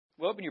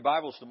Well, open your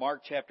Bibles to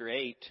Mark chapter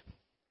 8,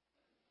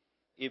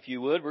 if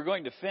you would. We're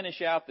going to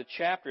finish out the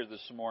chapter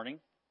this morning,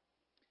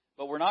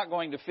 but we're not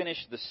going to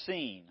finish the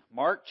scene.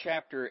 Mark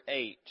chapter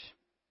 8.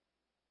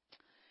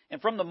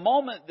 And from the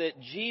moment that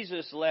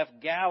Jesus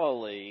left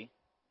Galilee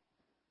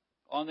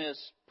on this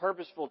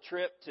purposeful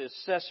trip to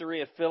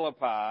Caesarea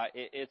Philippi,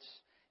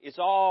 it's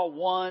all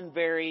one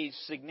very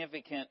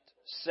significant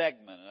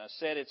segment. And I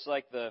said it's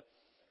like the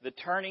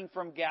turning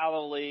from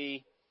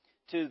Galilee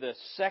to the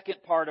second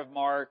part of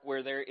Mark,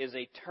 where there is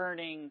a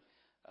turning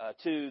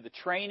to the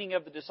training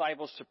of the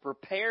disciples to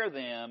prepare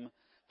them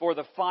for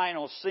the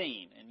final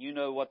scene. And you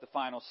know what the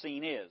final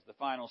scene is. The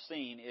final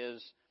scene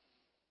is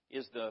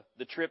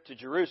the trip to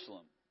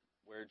Jerusalem,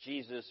 where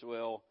Jesus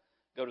will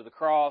go to the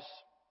cross,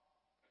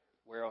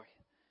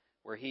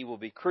 where he will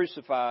be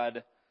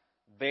crucified,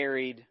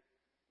 buried,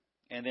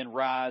 and then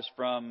rise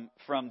from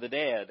the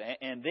dead.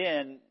 And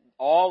then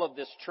all of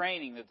this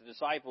training that the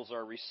disciples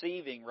are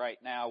receiving right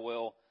now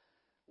will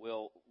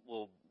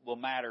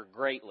matter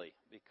greatly,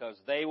 because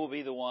they will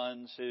be the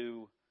ones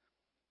who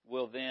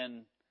will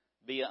then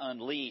be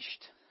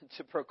unleashed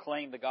to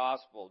proclaim the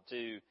gospel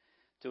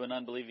to an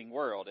unbelieving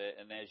world.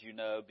 And as you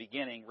know,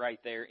 beginning right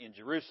there in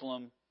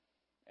Jerusalem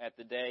at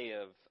the day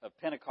of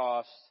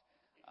Pentecost,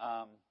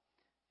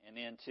 and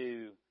then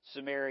to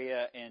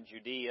Samaria and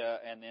Judea,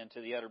 and then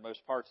to the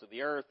uttermost parts of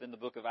the earth. And the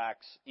book of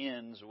Acts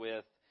ends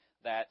with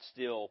that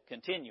still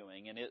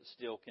continuing, and it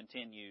still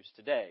continues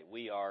today.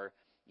 We are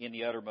in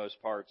the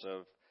uttermost parts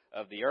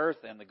of the earth,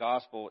 and the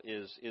gospel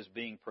is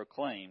being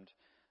proclaimed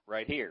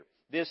right here.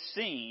 This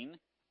scene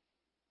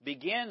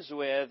begins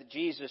with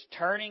Jesus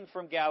turning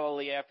from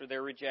Galilee after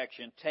their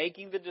rejection,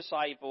 taking the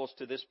disciples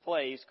to this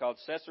place called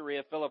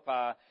Caesarea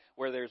Philippi,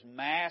 where there's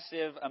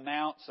massive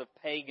amounts of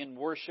pagan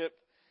worship.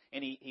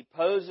 And he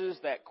poses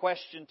that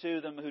question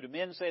to them: who do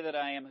men say that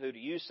I am? Who do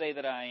you say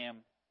that I am?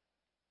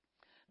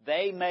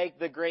 They make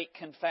the great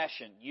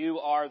confession: you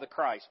are the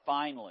Christ.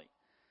 Finally,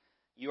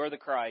 you are the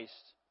Christ,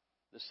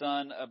 the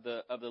Son of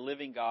the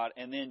living God.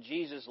 And then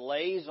Jesus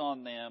lays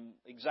on them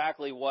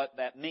exactly what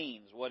that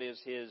means. What is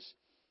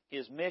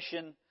his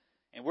mission?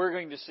 And we're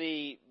going to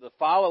see the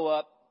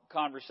follow-up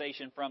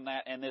conversation from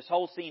that. And this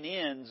whole scene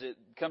ends, it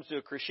comes to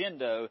a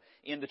crescendo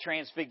in the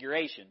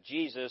transfiguration.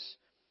 Jesus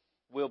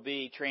will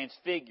be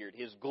transfigured.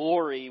 His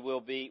glory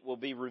will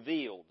be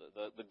revealed.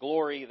 The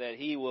glory that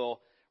he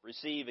will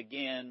receive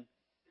again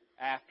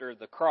after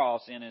the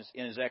cross in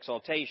his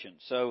exaltation.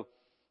 So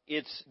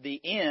it's the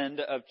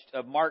end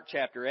of Mark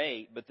chapter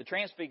 8, but the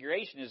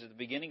transfiguration is at the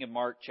beginning of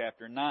Mark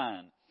chapter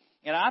 9.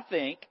 And I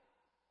think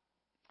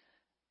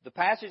the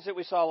passage that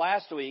we saw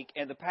last week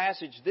and the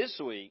passage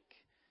this week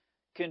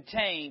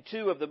contain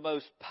two of the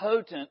most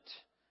potent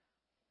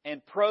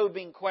and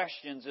probing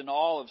questions in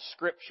all of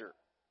Scripture.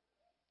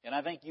 And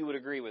I think you would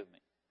agree with me.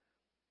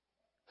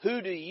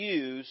 Who do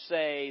you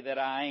say that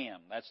I am?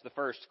 That's the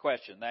first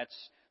question.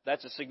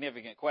 That's a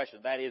significant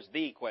question. That is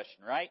the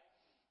question, right?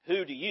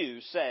 Who do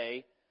you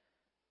say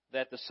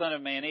that the Son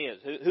of Man is?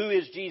 Who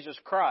is Jesus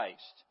Christ?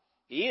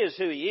 He is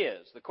who He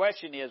is. The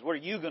question is, what are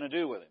you going to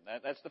do with Him?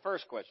 That's the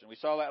first question. We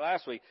saw that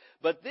last week.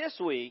 But this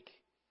week,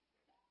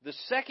 the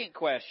second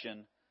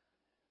question: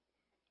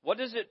 what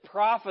does it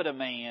profit a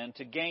man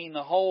to gain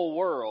the whole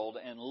world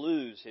and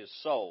lose his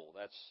soul?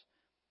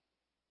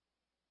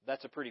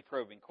 That's a pretty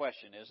probing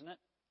question, isn't it?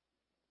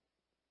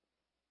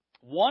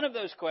 One of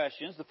those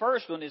questions, the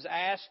first one, is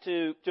asked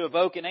to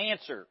evoke an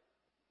answer.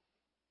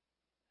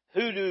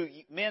 Who do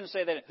men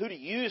say that? Who do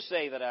you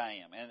say that I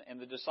am?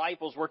 And the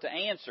disciples were to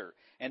answer.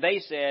 And they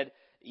said,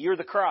 you're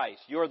the Christ.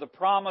 You're the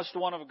promised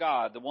one of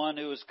God, the one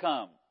who has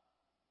come.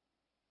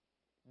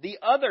 The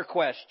other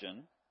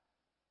question,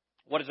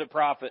 what does it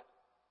profit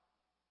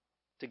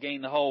to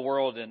gain the whole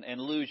world and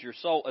lose your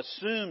soul,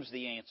 assumes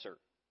the answer.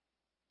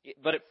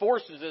 But it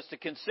forces us to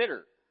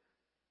consider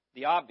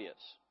the obvious.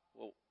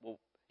 Well,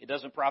 it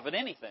doesn't profit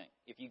anything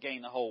if you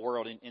gain the whole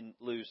world and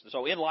lose the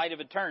soul. In light of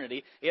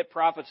eternity, it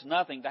profits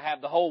nothing to have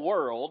the whole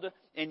world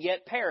and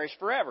yet perish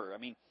forever. I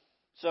mean,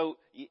 so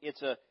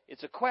it's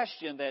a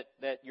question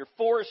that you're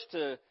forced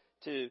to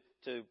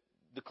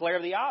declare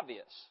the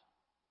obvious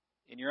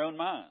in your own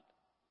mind.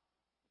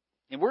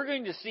 And we're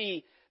going to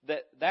see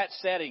that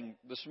setting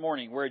this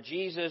morning where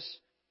Jesus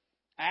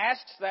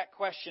asks that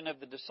question of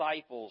the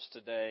disciples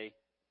today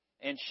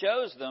and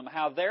shows them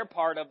how they're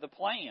part of the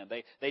plan.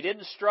 They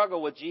didn't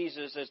struggle with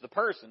Jesus as the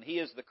person. He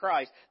is the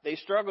Christ. They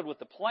struggled with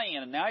the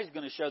plan, and now He's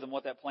going to show them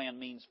what that plan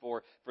means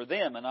for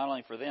them, and not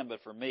only for them,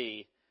 but for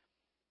me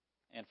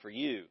and for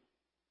you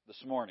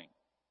this morning.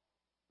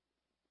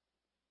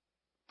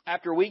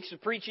 After weeks of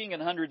preaching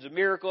and hundreds of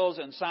miracles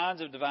and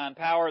signs of divine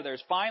power,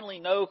 there's finally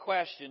no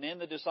question in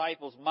the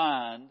disciples'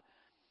 mind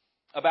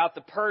about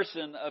the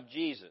person of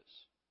Jesus.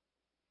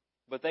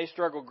 But they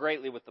struggle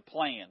greatly with the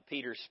plan.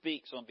 Peter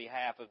speaks on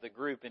behalf of the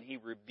group, and he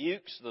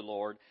rebukes the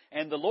Lord.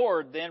 And the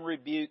Lord then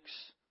rebukes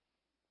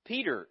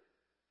Peter.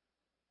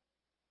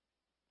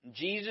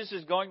 Jesus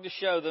is going to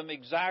show them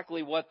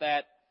exactly what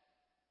that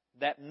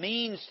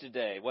means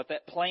today, what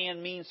that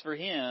plan means for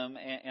Him,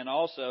 and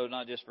also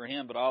not just for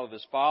Him, but all of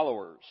His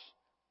followers.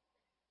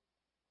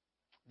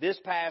 This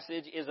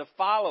passage is a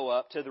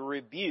follow-up to the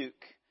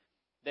rebuke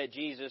that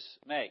Jesus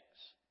makes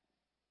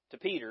to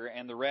Peter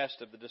and the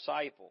rest of the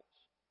disciples.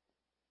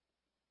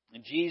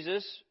 And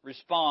Jesus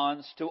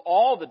responds to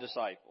all the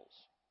disciples,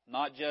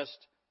 not just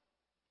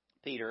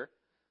Peter,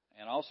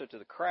 and also to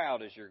the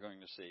crowd, as you're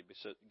going to see.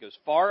 So it goes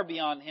far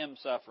beyond him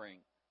suffering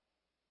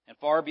and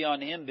far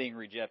beyond him being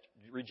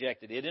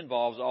rejected. It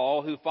involves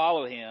all who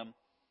follow him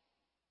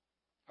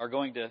are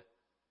going to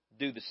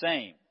do the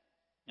same.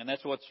 And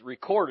that's what's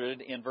recorded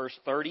in verse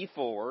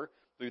 34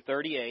 through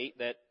 38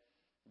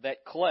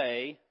 that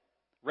Clay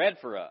read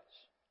for us.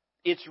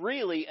 It's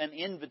really an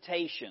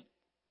invitation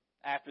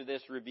after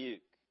this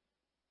rebuke.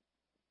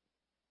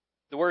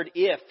 The word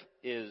if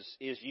is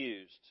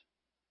used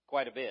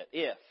quite a bit.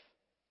 If.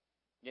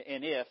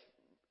 And if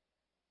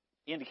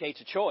indicates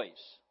a choice.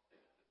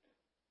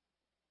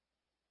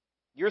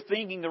 You're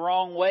thinking the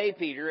wrong way,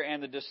 Peter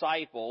and the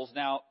disciples.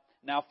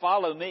 Now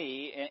follow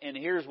me, and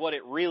here's what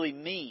it really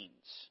means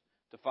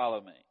to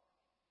follow me.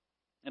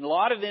 And a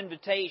lot of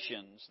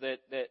invitations that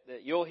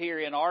you'll hear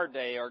in our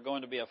day are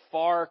going to be a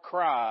far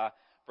cry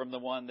from the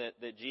one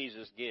that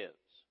Jesus gives.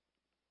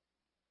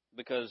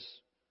 Because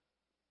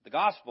the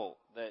gospel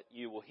that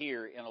you will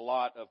hear in a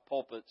lot of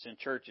pulpits and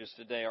churches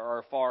today are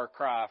a far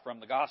cry from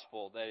the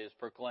gospel that is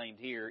proclaimed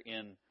here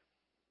in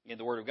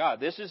the Word of God.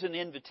 This is an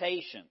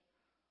invitation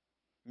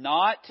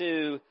not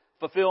to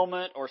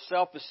fulfillment or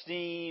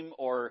self-esteem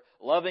or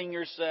loving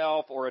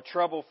yourself or a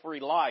trouble-free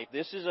life.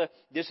 This is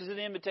an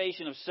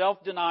invitation of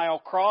self-denial,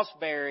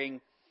 cross-bearing,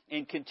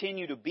 and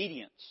continued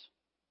obedience.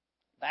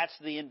 That's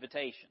the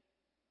invitation.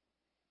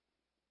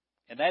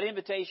 And that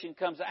invitation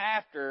comes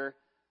after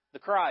the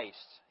Christ.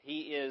 He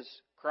is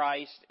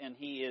Christ and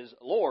He is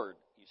Lord.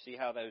 You see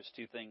how those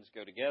two things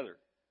go together.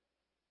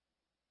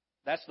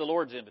 That's the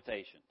Lord's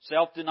invitation.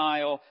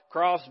 Self-denial,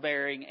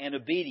 cross-bearing, and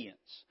obedience.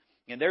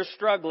 And they're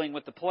struggling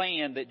with the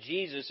plan that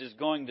Jesus is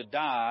going to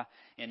die.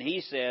 And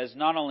He says,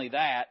 not only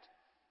that,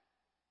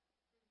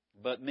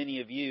 but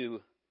many of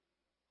you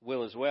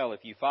will as well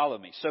if you follow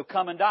me. So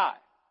come and die.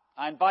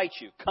 I invite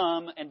you,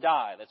 come and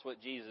die. That's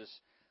what Jesus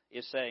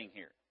is saying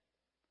here.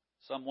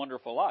 Some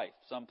wonderful life,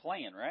 some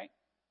plan, right?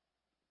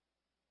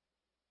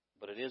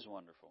 But it is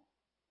wonderful.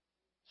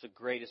 It's the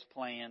greatest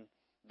plan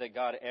that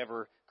God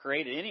ever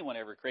created, anyone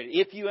ever created.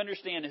 If you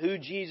understand who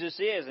Jesus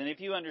is and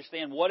if you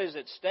understand what is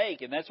at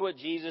stake, and that's what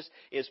Jesus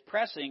is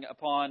pressing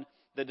upon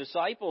the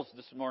disciples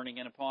this morning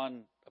and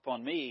upon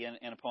me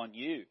and upon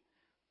you.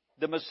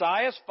 The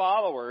Messiah's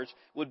followers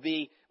would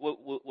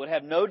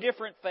have no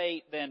different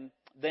fate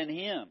than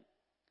Him.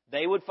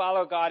 They would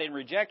follow God in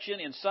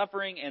rejection, in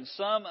suffering, and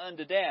some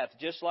unto death,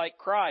 just like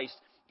Christ.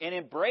 And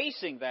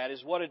embracing that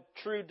is what a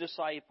true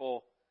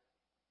disciple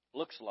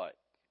looks like.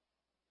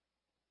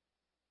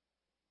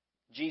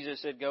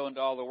 Jesus said, go into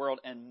all the world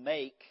and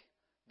make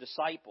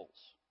disciples.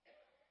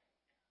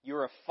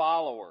 You're a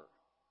follower,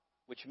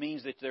 which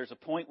means that there's a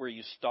point where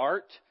you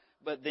start,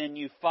 but then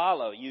you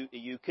follow.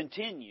 You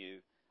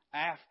continue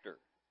after.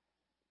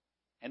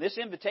 And this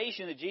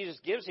invitation that Jesus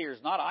gives here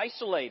is not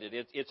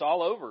isolated. It's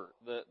all over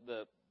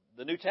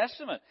the New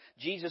Testament.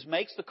 Jesus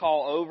makes the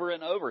call over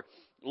and over.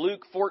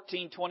 Luke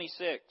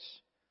 14:26.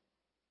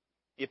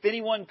 If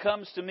anyone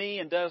comes to me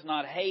and does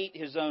not hate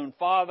his own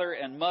father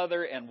and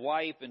mother and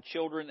wife and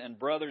children and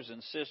brothers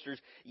and sisters,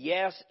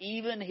 yes,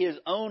 even his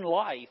own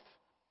life,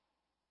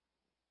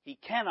 he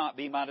cannot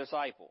be my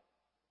disciple.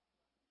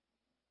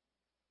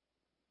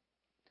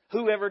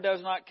 Whoever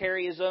does not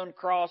carry his own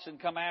cross and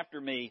come after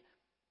me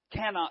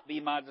cannot be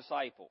my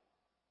disciple.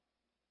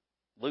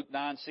 Luke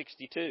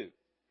 9:62.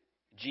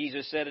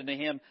 Jesus said unto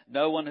him,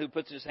 no one who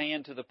puts his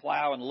hand to the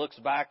plow and looks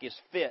back is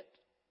fit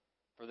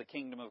for the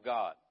kingdom of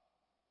God.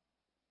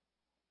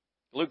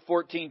 Luke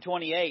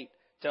 14:28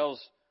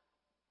 tells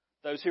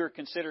those who are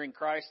considering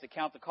Christ to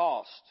count the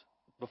cost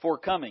before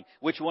coming.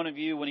 Which one of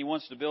you, when he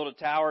wants to build a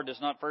tower,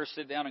 does not first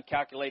sit down and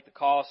calculate the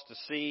cost to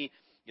see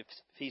if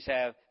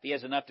he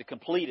has enough to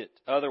complete it?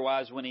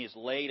 Otherwise, when he has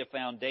laid a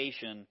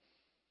foundation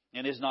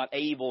and is not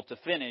able to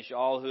finish,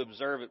 all who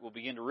observe it will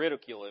begin to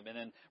ridicule him. And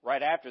then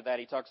right after that,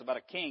 he talks about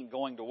a king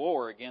going to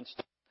war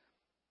against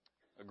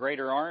a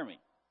greater army.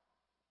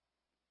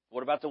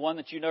 What about the one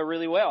that you know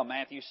really well,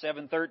 Matthew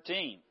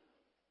 7:13?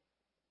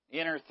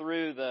 Enter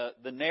through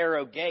the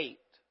narrow gate,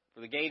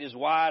 for the gate is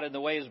wide and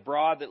the way is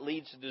broad that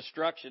leads to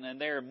destruction,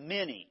 and there are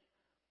many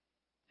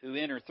who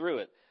enter through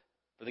it.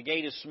 For the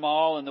gate is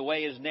small and the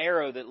way is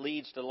narrow that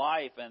leads to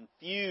life, and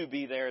few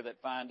be there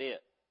that find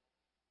it.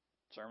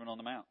 Sermon on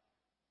the Mount.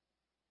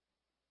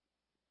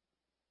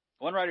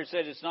 One writer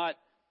said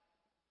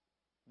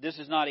this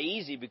is not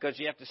easy because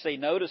you have to say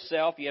no to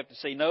self, you have to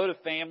say no to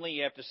family,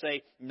 you have to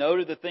say no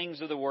to the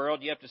things of the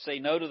world, you have to say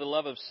no to the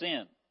love of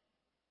sin.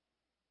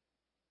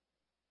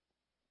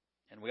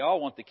 And we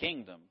all want the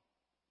kingdom.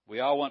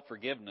 We all want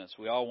forgiveness.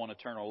 We all want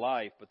eternal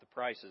life, but the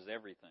price is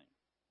everything.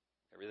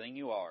 Everything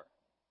you are.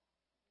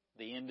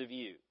 The end of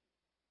you.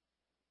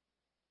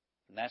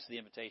 And that's the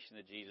invitation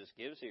that Jesus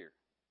gives here.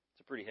 It's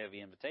a pretty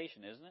heavy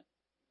invitation, isn't it?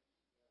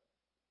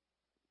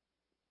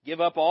 Give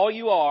up all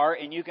you are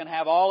and you can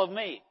have all of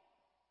me.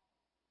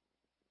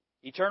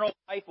 Eternal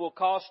life will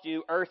cost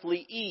you earthly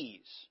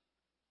ease.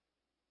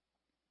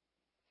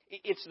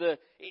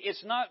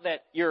 It's not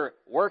that you're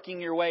working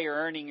your way or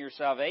earning your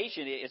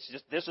salvation. It's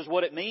just this is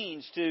what it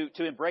means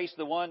to embrace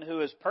the one who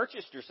has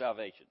purchased your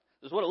salvation.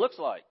 This is what it looks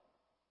like.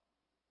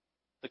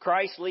 The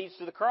Christ leads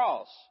to the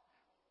cross.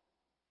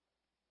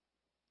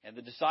 And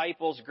the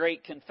disciples'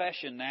 great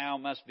confession now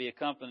must be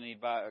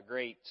accompanied by a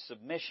great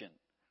submission.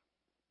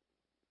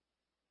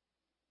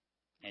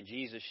 And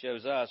Jesus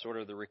shows us what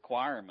are the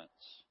requirements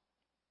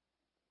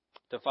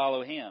to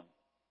follow Him.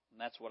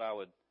 And that's what I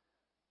would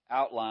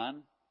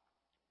outline.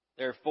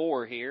 There are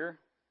 4 here.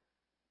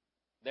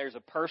 There's a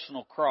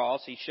personal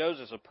cross. He shows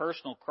us a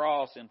personal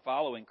cross in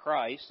following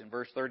Christ in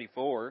verse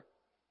 34.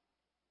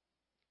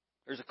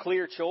 There's a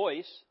clear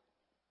choice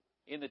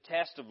in the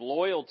test of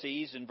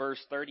loyalties in verse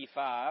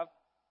 35.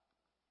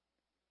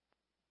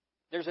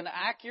 There's an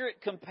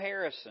accurate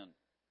comparison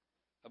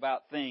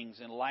about things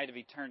in light of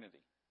eternity.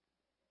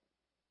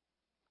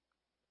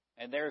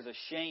 And there's a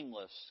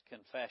shameless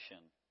confession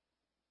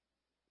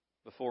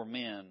before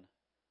men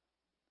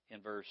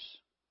in verse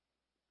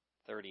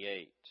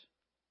 38.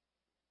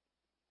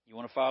 You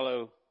want to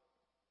follow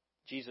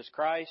Jesus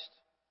Christ?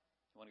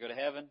 You want to go to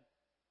heaven?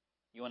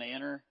 You want to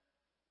enter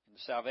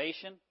into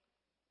salvation?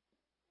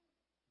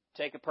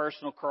 Take a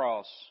personal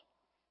cross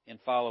in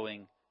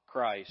following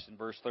Christ in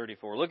verse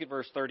 34. Look at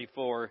verse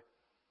 34,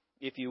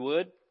 if you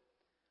would.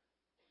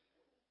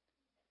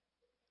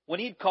 When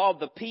He'd called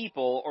the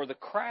people or the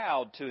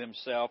crowd to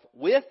Himself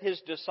with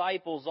His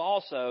disciples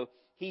also,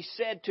 He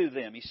said to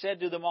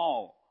them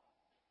all,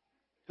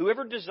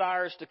 "Whoever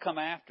desires to come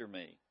after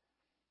me,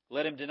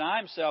 let him deny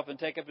himself and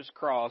take up his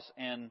cross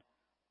and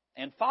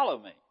follow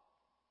me."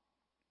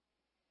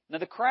 Now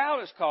the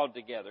crowd is called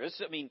together.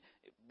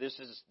 This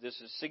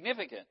is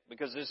significant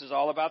because this is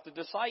all about the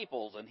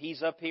disciples, and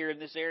He's up here in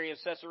this area of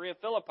Caesarea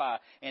Philippi,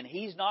 and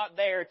He's not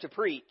there to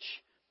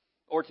preach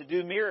or to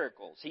do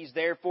miracles. He's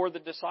there for the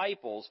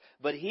disciples.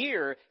 But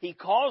here He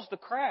calls the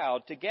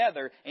crowd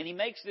together, and He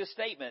makes this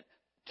statement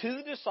to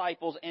the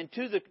disciples and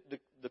to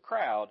the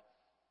crowd,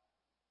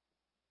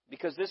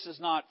 because this is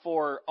not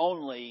for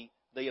only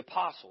the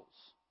apostles.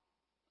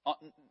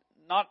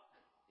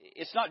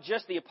 It's not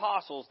just the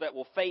apostles that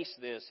will face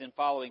this in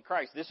following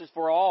Christ. This is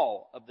for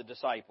all of the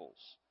disciples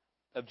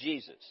of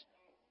Jesus.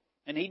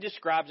 And He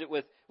describes it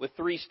with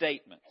 3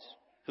 statements.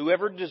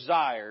 Whoever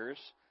desires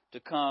to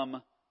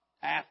come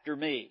after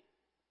me,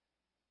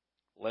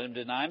 let him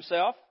deny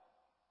himself,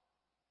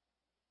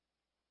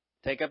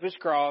 take up his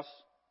cross,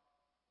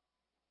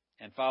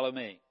 and follow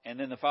me. And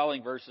then the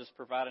following verses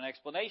provide an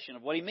explanation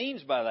of what He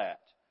means by that.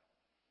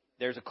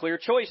 There's a clear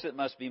choice that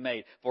must be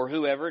made. For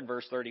whoever, in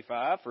verse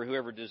 35, for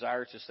whoever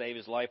desires to save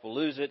his life will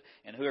lose it,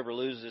 and whoever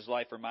loses his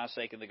life for my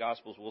sake and the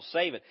gospel's will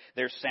save it.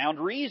 There's sound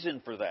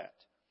reason for that.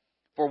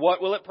 For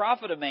what will it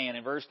profit a man,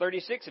 in verse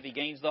 36, if he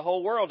gains the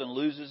whole world and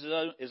loses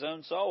his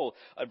own soul?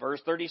 In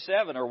verse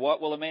 37, or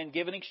what will a man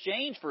give in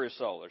exchange for his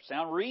soul? There's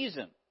sound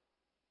reason.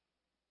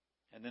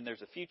 And then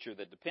there's a future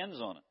that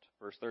depends on it.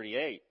 Verse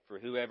 38, for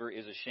whoever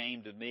is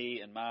ashamed of me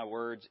and my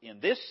words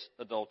in this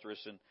adulterous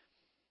and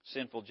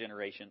sinful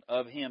generation,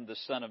 of him the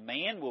Son of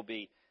Man will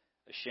be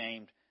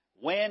ashamed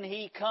when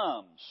He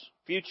comes,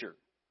 future,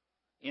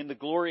 in the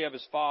glory of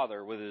His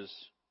Father with His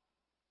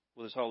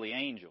holy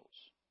angels.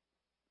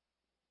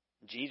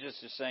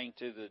 Jesus is saying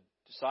to the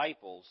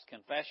disciples,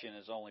 confession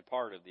is only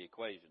part of the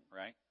equation,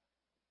 right?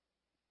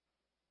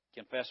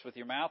 Confess with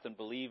your mouth and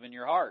believe in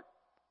your heart.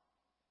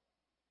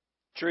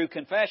 True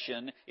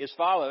confession is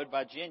followed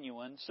by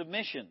genuine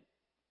submission.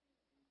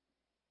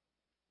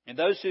 And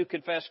those who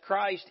confess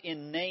Christ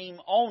in name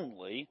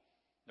only,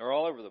 they're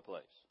all over the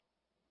place.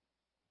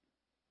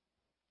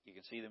 You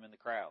can see them in the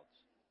crowds.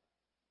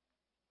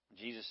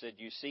 Jesus said,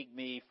 "You seek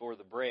me for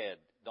the bread.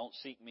 Don't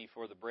seek me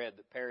for the bread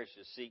that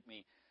perishes. Seek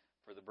me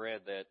for the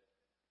bread that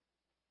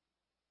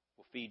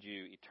will feed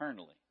you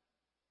eternally."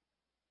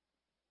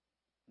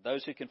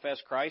 Those who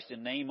confess Christ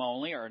in name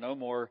only are no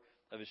more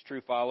of His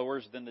true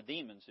followers than the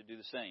demons who do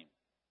the same.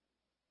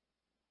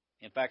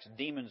 In fact,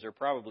 demons are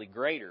probably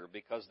greater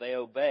because they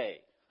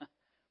obey.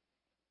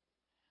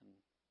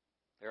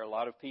 There are a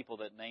lot of people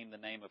that name the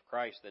name of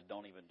Christ that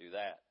don't even do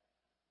that.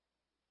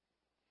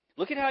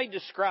 Look at how He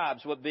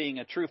describes what being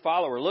a true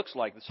follower looks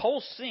like. This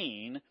whole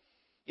scene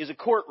is a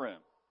courtroom.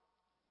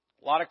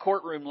 A lot of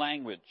courtroom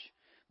language.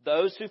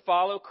 Those who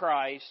follow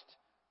Christ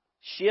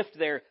shift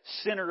their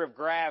center of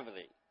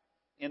gravity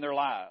in their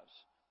lives.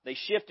 They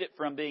shift it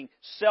from being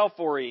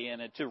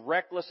self-oriented to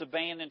reckless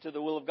abandon to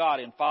the will of God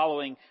in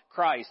following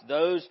Christ.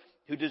 Those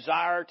who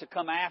desire to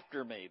come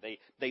after me,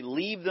 they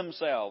leave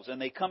themselves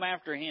and they come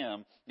after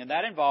Him, and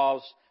that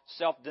involves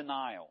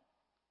self-denial.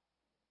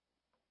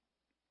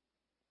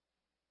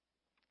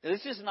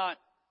 This is not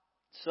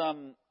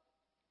some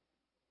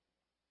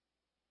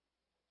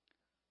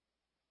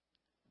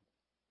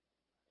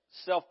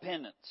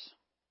self-penance,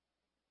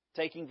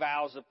 taking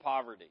vows of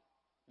poverty,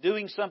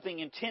 doing something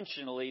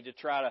intentionally to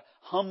try to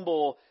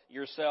humble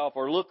yourself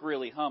or look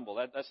really humble.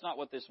 That's not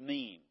what this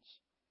means.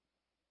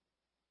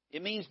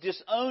 It means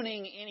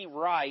disowning any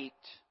right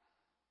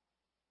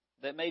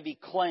that may be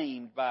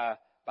claimed by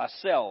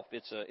self.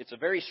 It's a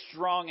very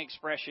strong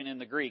expression in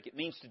the Greek. It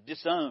means to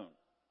disown,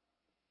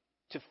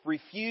 to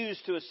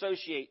refuse to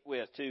associate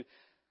with,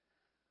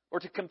 or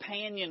to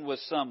companion with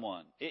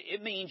someone.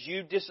 It means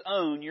you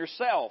disown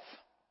yourself.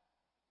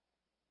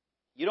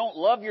 You don't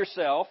love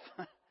yourself.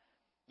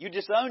 You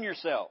disown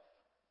yourself.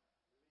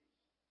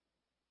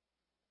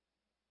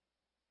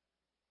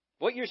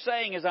 What you're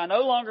saying is, I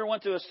no longer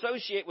want to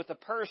associate with the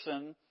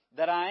person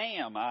that I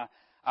am.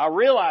 I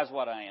realize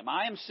what I am.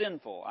 I am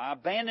sinful. I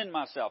abandon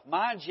myself,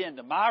 my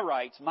agenda, my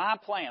rights, my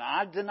plan.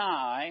 I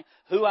deny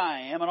who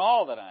I am and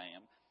all that I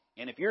am.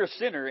 And if you're a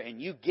sinner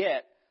and you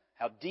get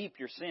how deep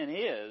your sin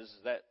is,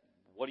 that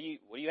what do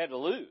you have to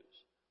lose?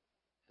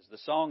 As the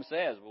song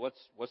says,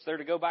 what's there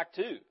to go back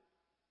to?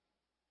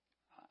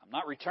 I'm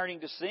not returning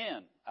to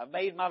sin. I've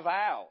made my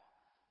vow.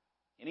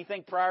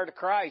 Anything prior to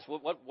Christ,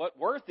 what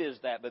worth is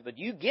that? But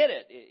you get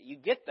it. You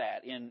get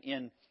that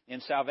in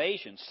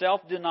salvation.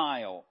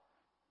 Self-denial.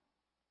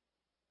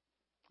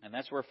 And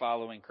that's where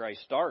following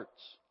Christ starts.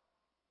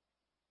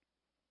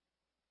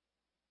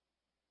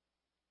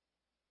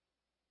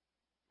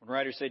 One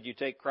writer said, you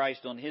take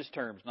Christ on His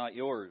terms, not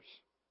yours.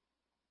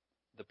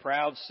 The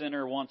proud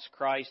sinner wants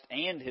Christ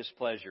and his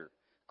pleasure,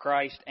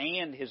 Christ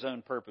and his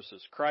own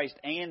purposes, Christ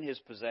and his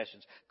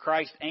possessions,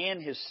 Christ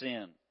and his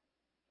sin.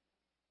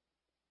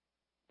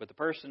 But the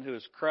person who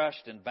is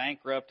crushed and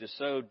bankrupt is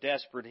so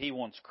desperate he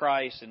wants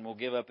Christ and will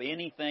give up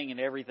anything and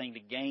everything to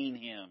gain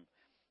Him.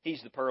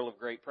 He's the pearl of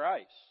great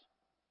price.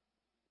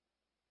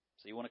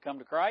 So you want to come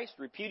to Christ?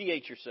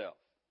 Repudiate yourself.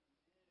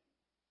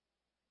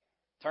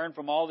 Turn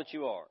from all that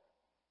you are.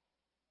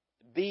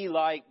 Be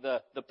like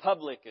the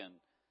publican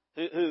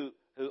who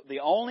the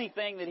only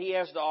thing that he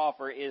has to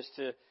offer is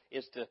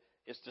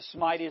to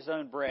smite his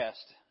own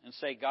breast and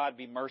say, God,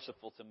 be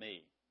merciful to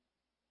me,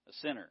 a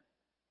sinner.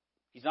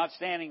 He's not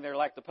standing there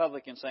like the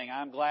publican saying,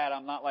 I'm glad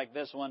I'm not like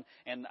this one,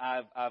 and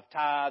I've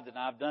tithed and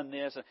I've done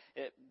this.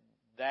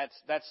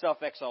 That's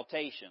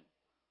self-exaltation.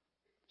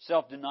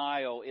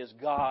 Self-denial is,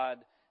 God,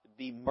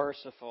 be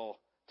merciful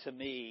to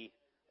me,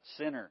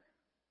 a sinner.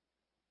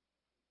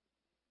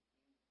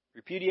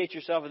 Repudiate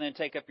yourself and then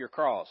take up your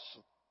cross.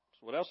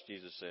 That's what else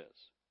Jesus says.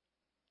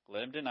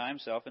 Let him deny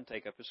himself and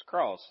take up his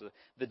cross.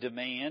 The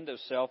demand of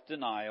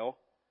self-denial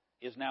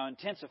is now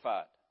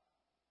intensified.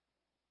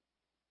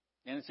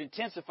 And it's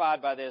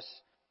intensified by this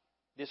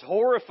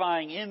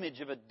horrifying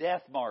image of a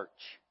death march.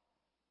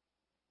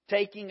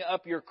 Taking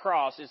up your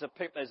cross is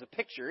a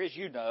picture, as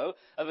you know,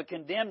 of a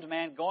condemned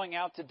man going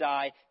out to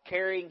die,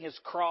 carrying his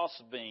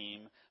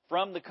crossbeam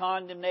from the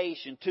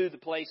condemnation to the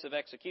place of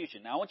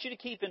execution. Now, I want you to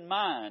keep in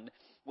mind,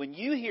 when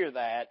you hear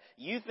that,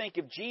 you think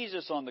of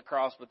Jesus on the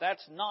cross, but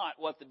that's not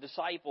what the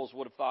disciples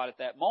would have thought at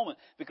that moment,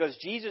 because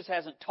Jesus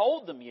hasn't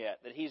told them yet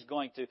that He's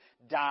going to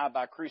die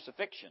by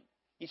crucifixion.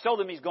 He's told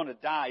them He's going to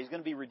die. He's going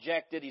to be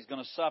rejected. He's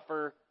going to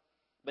suffer.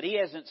 But He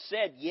hasn't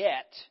said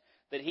yet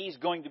that He's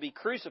going to be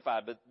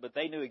crucified. But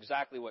they knew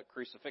exactly what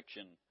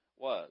crucifixion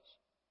was.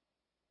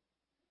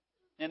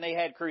 And they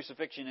had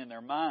crucifixion in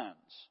their minds.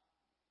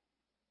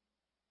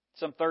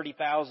 Some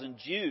 30,000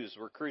 Jews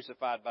were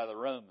crucified by the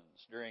Romans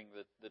during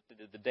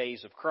the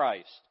days of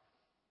Christ.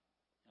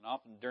 And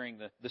often during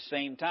the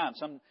same time.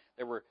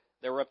 There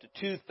were up to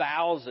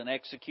 2,000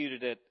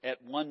 executed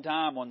at one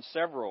time on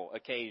several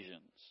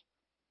occasions.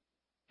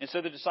 And so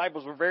the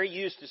disciples were very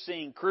used to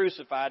seeing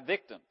crucified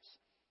victims,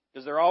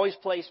 because they're always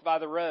placed by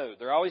the road.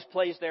 They're always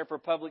placed there for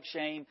public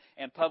shame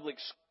and public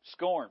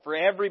scorn, for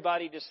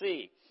everybody to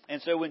see. And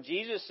so when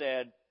Jesus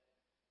said,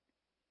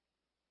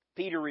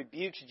 Peter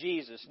rebukes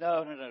Jesus,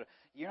 no,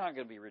 you're not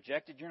going to be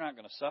rejected. You're not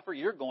going to suffer.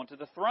 You're going to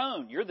the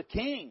throne. You're the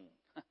king.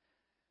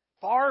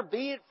 Far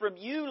be it from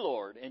you,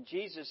 Lord. And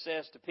Jesus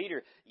says to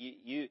Peter,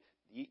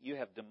 you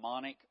have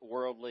demonic,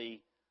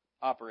 worldly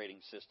operating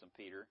system,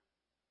 Peter.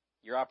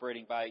 You're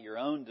operating by your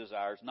own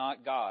desires,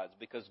 not God's,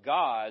 because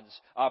God's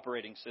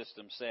operating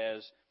system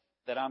says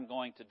that I'm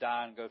going to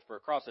die and go for a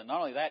cross. And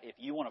not only that, if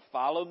you want to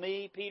follow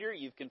me, Peter,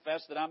 you've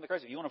confessed that I'm the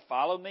Christ. If you want to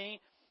follow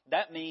me,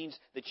 that means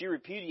that you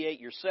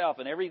repudiate yourself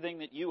and everything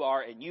that you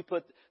are, and you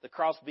put the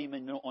crossbeam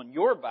on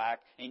your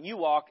back, and you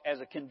walk as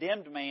a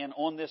condemned man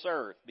on this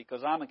earth,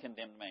 because I'm a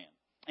condemned man.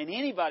 And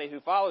anybody who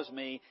follows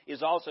me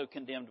is also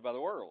condemned by the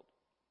world.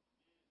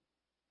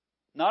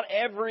 Not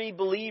every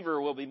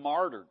believer will be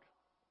martyred.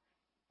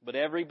 But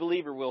every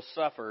believer will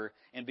suffer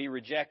and be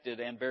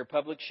rejected and bear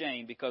public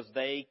shame because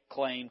they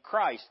claim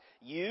Christ.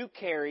 You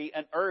carry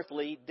an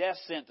earthly death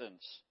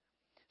sentence.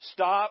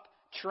 Stop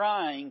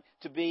trying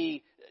to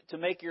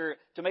make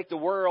the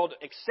world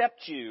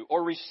accept you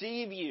or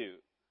receive you.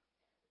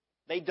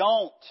 They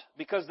don't,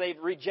 because they've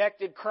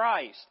rejected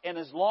Christ. And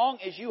as long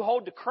as you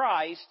hold to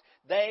Christ,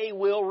 they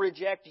will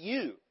reject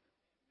you.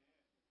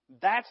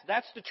 That's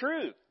the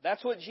truth.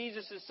 That's what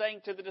Jesus is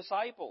saying to the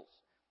disciples.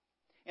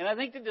 And I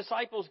think the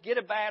disciples get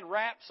a bad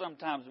rap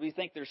sometimes. We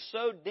think they're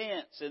so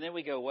dense, and then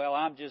we go, well,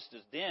 I'm just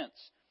as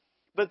dense.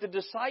 But the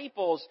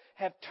disciples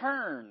have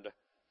turned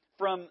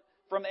from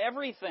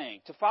everything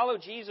to follow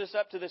Jesus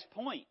up to this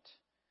point.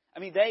 I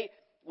mean,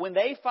 when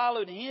they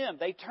followed Him,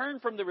 they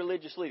turned from the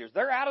religious leaders.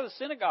 They're out of the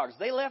synagogues.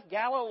 They left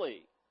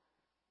Galilee.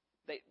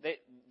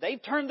 They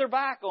turned their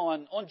back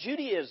on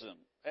Judaism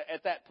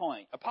at that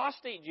point,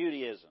 apostate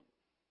Judaism.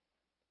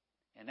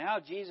 And now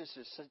Jesus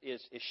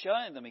is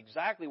showing them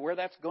exactly where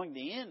that's going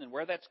to end and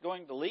where that's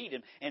going to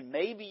lead. And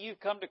maybe you've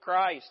come to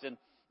Christ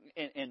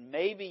and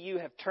maybe you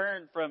have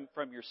turned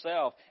from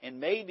yourself, and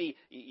maybe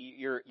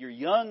you're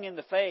young in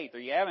the faith or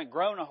you haven't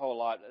grown a whole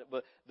lot,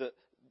 but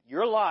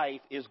your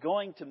life is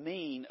going to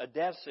mean a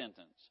death sentence.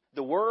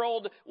 The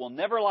world will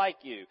never like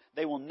you.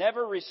 They will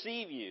never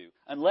receive you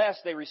unless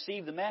they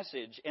receive the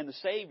message and the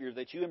Savior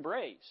that you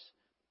embrace.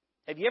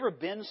 Have you ever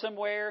been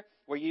somewhere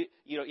where you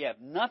have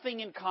nothing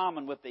in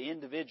common with the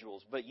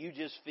individuals, but you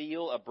just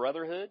feel a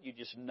brotherhood? You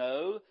just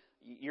know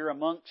you're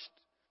amongst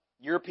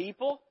your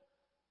people.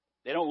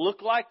 They don't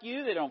look like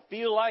you. They don't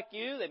feel like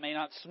you. They may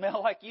not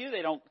smell like you.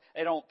 They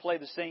don't play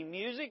the same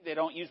music. They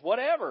don't use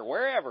whatever,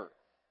 wherever.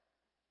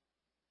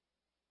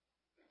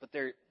 But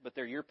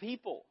they're your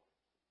people.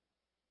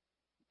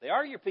 They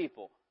are your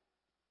people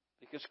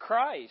because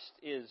Christ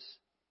is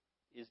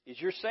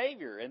your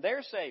Savior and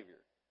their Savior.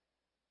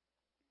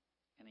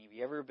 And have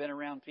you ever been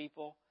around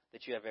people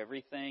that you have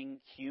everything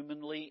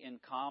humanly in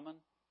common,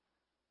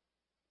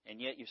 and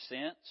yet you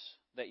sense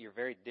that you're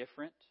very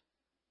different?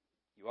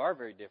 You are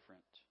very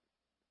different.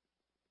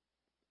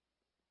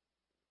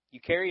 You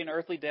carry an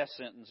earthly death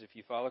sentence if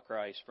you follow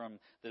Christ from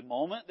the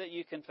moment that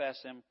you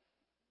confess Him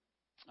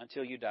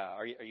until you die.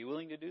 Are you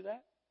willing to do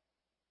that?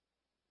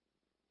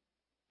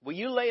 Will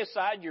you lay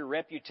aside your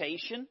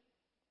reputation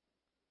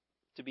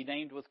to be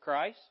named with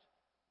Christ?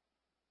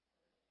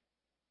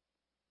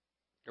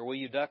 Or will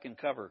you duck and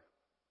cover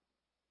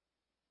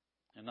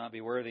and not be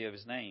worthy of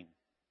His name?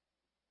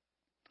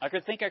 I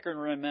can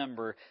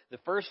remember the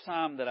first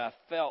time that I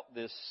felt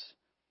this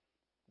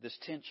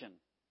tension.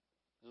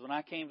 It was when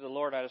I came to the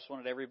Lord. I just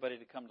wanted everybody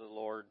to come to the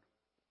Lord.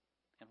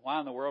 And why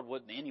in the world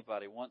wouldn't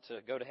anybody want to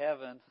go to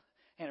heaven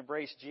and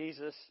embrace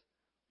Jesus?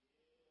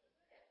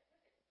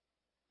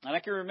 And I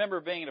can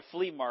remember being at a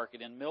flea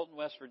market in Milton,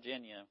 West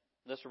Virginia.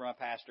 This was my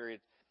pastor.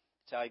 It's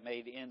how he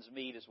made ends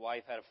meet. His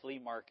wife had a flea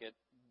market,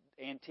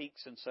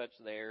 antiques and such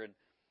there.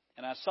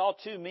 And I saw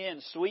two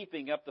men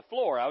sweeping up the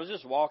floor. I was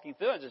just walking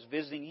through. I was just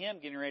visiting him,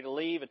 getting ready to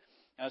leave. And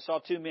I saw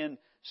two men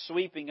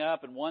sweeping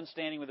up, and one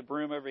standing with a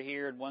broom over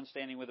here and one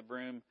standing with a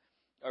broom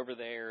over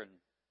there. And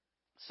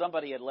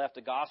somebody had left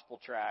a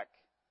gospel tract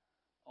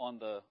on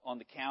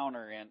the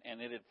counter,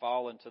 and it had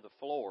fallen to the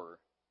floor.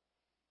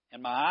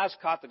 And my eyes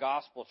caught the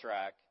gospel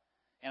tract,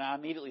 and I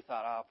immediately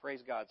thought, oh,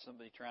 praise God,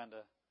 somebody trying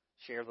to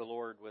share the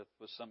Lord with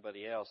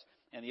somebody else.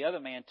 And the other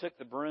man took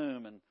the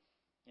broom, and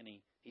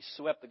he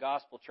swept the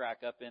gospel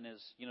tract up in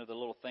his, the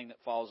little thing that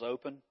falls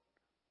open.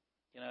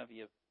 If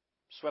you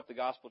swept the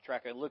gospel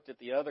tract, I looked at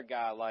the other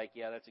guy like,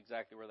 yeah, that's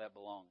exactly where that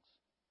belongs.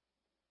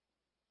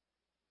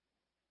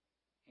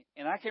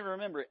 And I can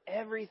remember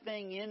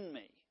everything in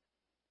me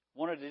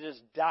wanted to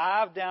just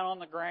dive down on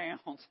the ground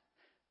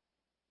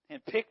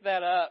and pick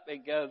that up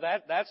and go,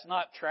 that's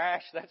not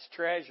trash, that's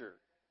treasure.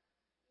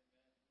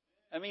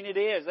 I mean, it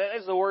is. That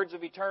is the words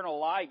of eternal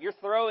life. You're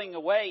throwing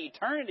away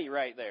eternity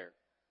right there.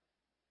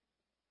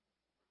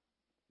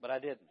 But I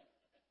didn't.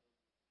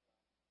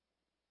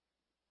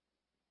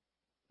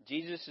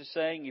 Jesus is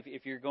saying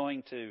if you're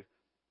going to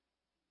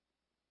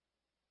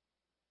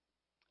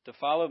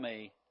follow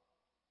me,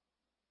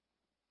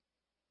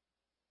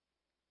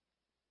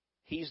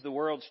 He's the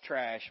world's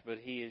trash, but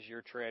He is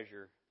your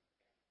treasure.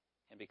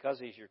 And because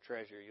He's your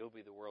treasure, you'll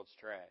be the world's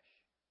trash.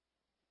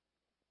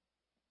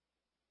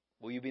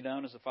 Will you be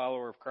known as a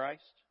follower of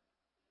Christ?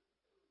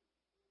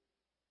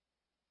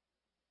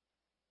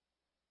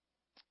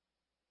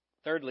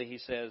 Thirdly, He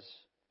says,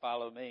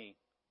 follow me.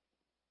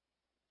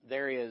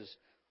 There is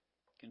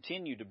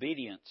continued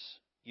obedience.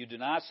 You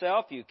deny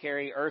self, you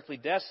carry earthly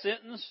death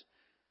sentence.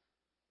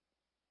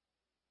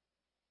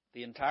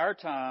 The entire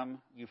time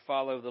you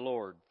follow the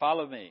Lord.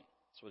 Follow me.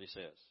 That's what He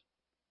says.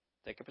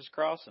 Take up His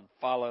cross and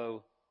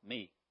follow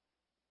me.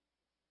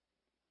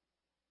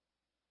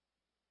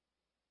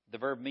 The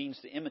verb means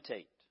to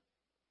imitate.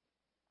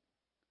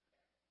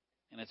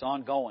 And it's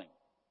ongoing.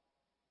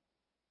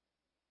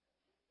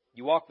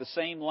 You walk the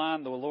same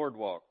line the Lord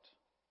walked.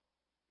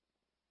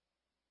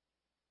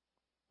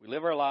 We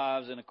live our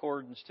lives in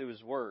accordance to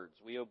His words.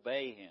 We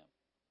obey Him.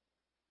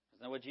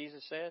 Isn't that what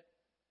Jesus said?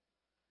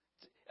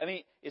 I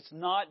mean, it's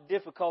not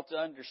difficult to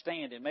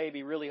understand. It may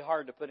be really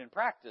hard to put in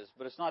practice,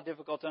 but it's not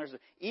difficult to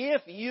understand.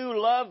 If you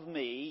love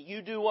me,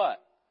 you do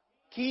what?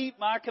 Keep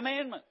my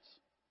commandments.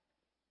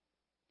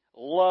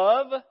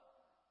 Love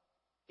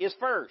is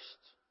first,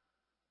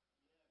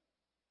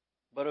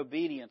 but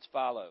obedience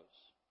follows.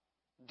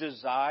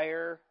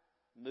 Desire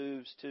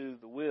moves to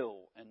the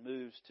will and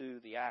moves to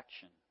the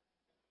action.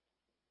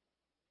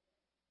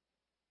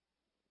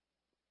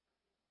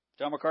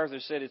 John MacArthur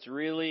said it's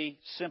really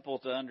simple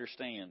to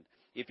understand.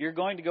 If you're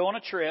going to go on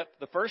a trip,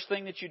 the first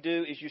thing that you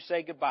do is you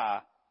say goodbye.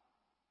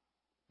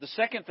 The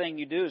second thing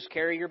you do is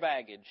carry your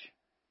baggage.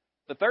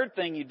 The third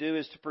thing you do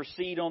is to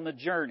proceed on the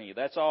journey.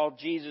 That's all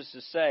Jesus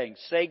is saying.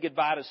 Say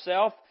goodbye to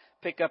self,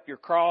 pick up your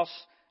cross,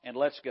 and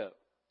let's go.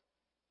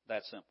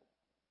 That's simple.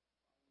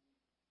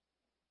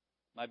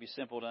 Might be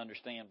simple to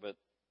understand, but it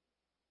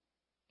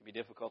can be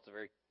difficult to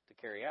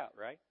carry out,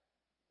 right?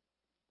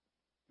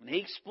 And he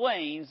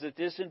explains that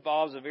this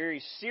involves a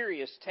very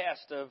serious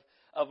test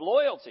of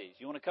loyalties.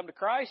 You want to come to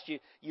Christ,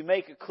 you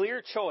make a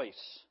clear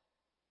choice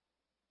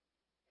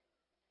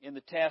in the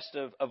test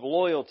of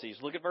loyalties.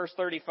 Look at verse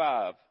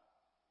 35.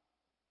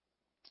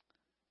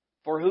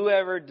 For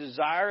whoever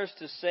desires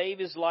to save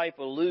his life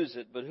will lose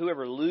it, but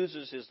whoever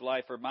loses his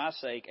life for my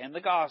sake and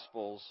the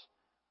gospel's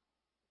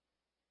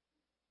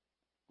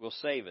will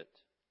save it.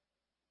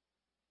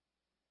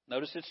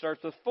 Notice it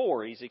starts with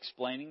for. He's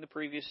explaining the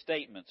previous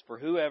statements. For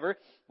whoever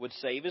would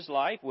save his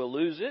life will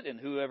lose it, and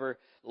whoever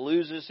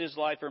loses his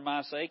life for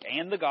my sake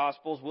and the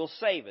gospel's will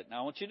save it.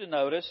 Now I want you to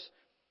notice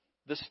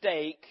the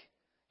stake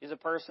is a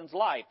person's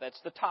life. That's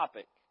the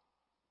topic.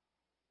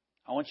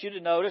 I want you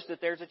to notice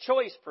that there's a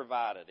choice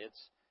provided.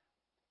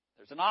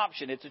 There's an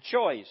option. It's a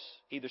choice.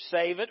 Either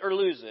save it or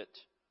lose it.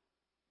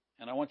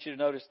 And I want you to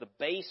notice the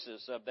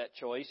basis of that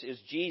choice is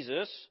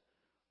Jesus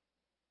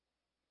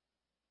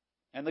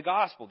and the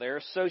gospel. Their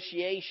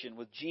association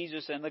with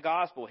Jesus and the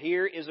gospel.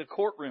 Here is a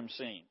courtroom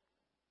scene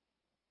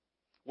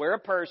where a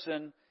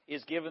person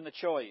is given the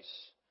choice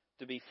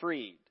to be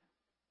freed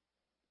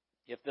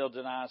if they'll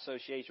deny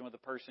association with a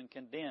person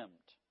condemned.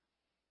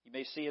 You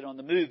may see it on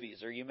the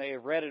movies, or you may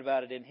have read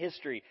about it in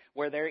history,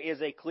 where there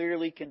is a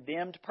clearly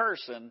condemned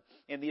person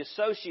and the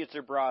associates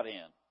are brought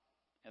in.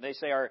 And they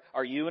say,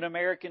 are you an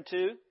American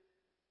too?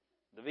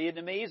 The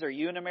Vietnamese, are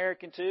you an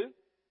American too?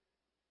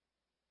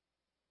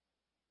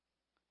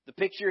 The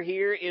picture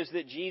here is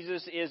that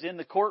Jesus is in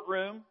the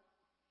courtroom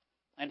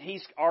and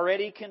he's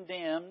already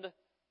condemned,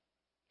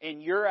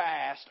 and you're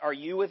asked, are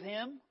you with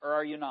him or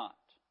are you not?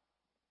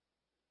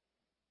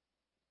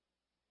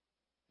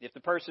 If the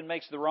person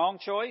makes the wrong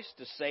choice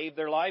to save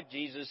their life,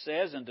 Jesus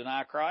says, and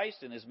deny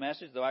Christ and His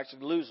message, they'll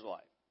actually lose life.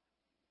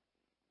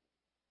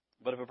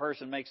 But if a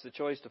person makes the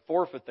choice to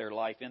forfeit their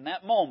life in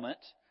that moment,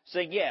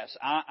 saying, yes,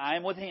 I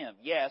am with Him,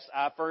 yes,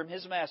 I affirm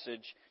His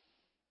message,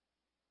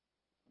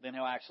 then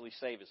He'll actually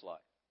save his life.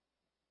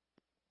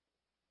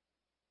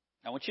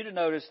 I want you to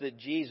notice that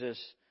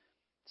Jesus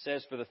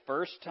says for the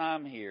first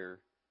time here,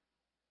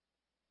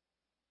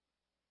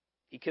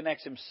 He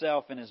connects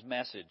Himself in His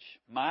message.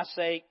 My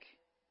sake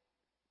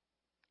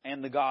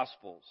and the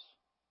gospel's.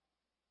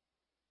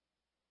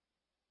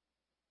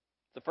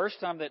 The first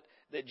time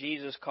that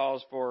Jesus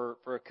calls for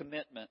a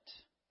commitment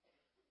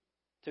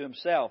to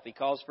Himself. He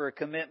calls for a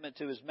commitment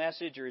to His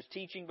message or His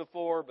teaching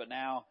before, but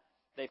now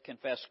they've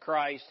confessed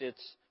Christ.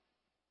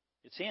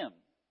 It's Him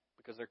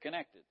because they're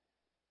connected.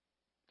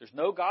 There's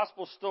no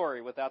gospel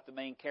story without the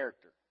main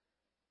character.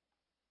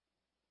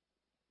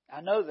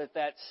 I know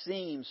that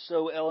seems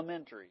so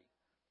elementary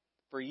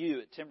for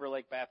you at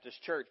Timberlake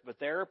Baptist Church, but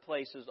there are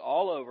places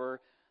all over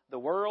the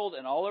world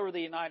and all over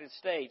the United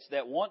States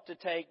that want to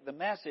take the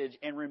message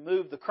and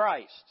remove the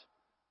Christ.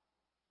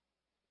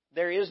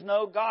 There is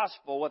no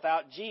gospel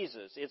without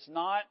Jesus. It's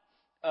not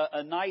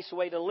a nice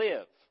way to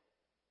live.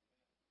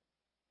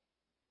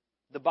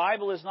 The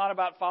Bible is not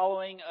about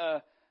following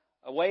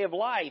a way of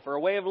life or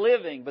a way of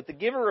living, but the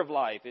giver of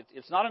life.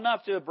 It's not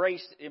enough to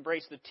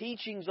embrace the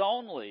teachings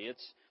only.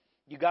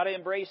 You got to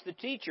embrace the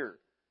teacher.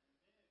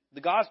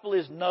 The gospel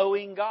is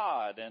knowing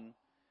God,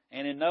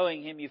 and in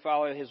knowing Him you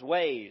follow His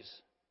ways.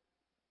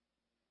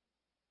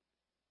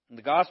 And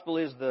the gospel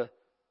is the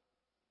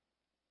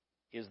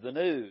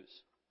news.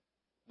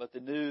 But the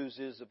news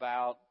is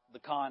about the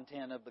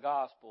content of the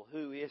gospel.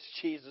 Who is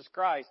Jesus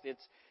Christ?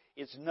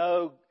 It's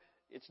no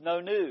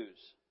news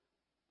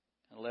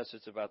unless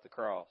it's about the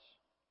cross.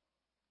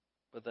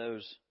 But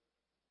those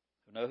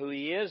who know who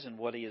He is and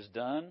what He has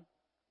done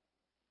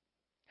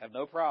have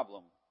no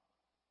problem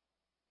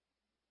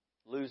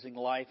losing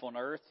life on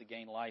earth to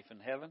gain life in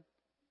heaven.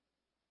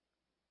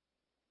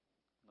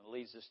 And it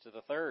leads us to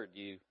the third.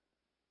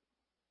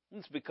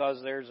 It's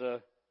because there's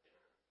a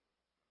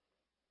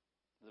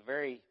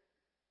very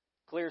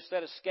clear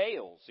set of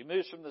scales. He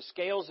moves from the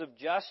scales of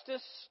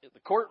justice at the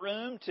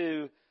courtroom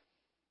to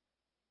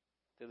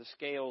the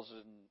scales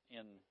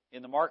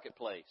in the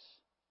marketplace.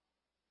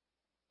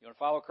 You want to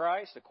follow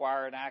Christ?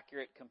 Acquire an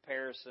accurate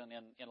comparison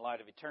in light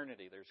of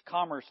eternity. There's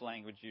commerce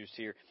language used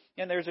here.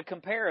 And there's a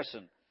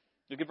comparison.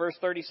 Look at verse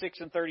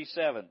 36 and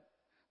 37.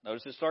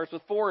 Notice it starts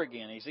with for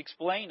again. He's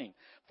explaining.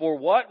 For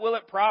what will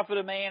it profit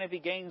a man if he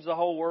gains the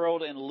whole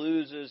world and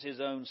loses his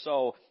own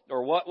soul?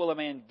 Or what will a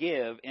man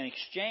give in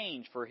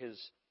exchange for his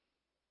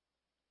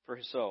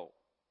soul?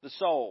 The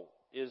soul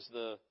is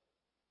the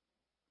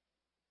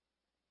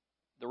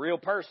real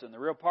person, the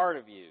real part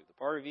of you. The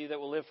part of you that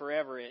will live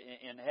forever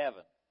in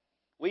heaven.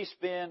 We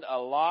spend a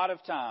lot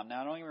of time,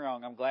 now don't get me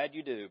wrong, I'm glad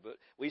you do, but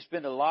we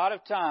spend a lot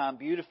of time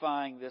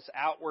beautifying this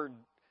outward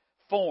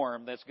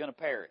form that's going to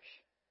perish.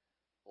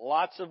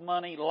 Lots of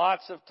money,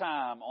 lots of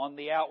time on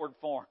the outward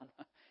form.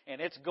 And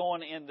it's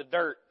going in the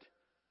dirt.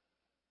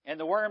 And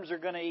the worms are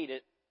going to eat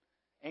it.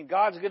 And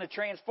God's going to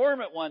transform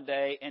it one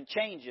day and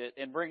change it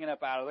and bring it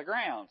up out of the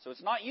ground. So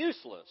it's not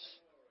useless.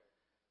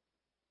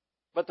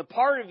 But the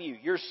part of you,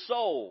 your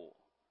soul,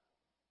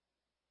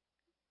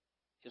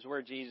 is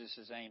where Jesus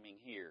is aiming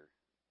here.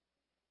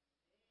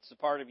 It's the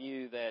part of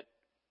you that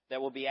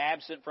will be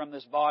absent from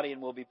this body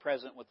and will be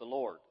present with the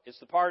Lord. It's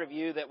the part of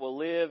you that will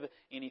live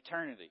in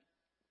eternity.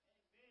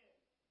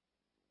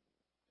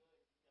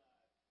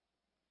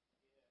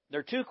 There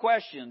are two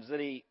questions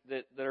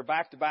that are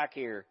back to back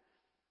here.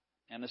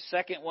 And the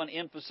second one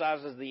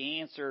emphasizes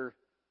the answer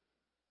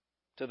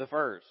to the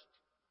first.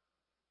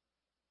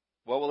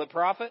 What will it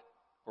profit?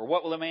 Or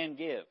what will a man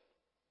give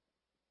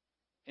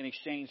in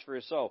exchange for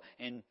his soul?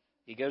 And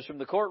he goes from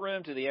the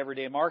courtroom to the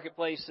everyday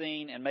marketplace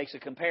scene and makes a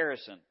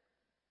comparison.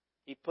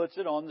 He puts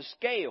it on the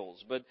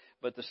scales, but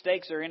the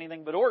stakes are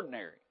anything but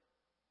ordinary.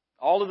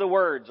 All of the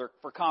words are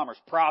for commerce: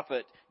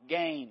 profit,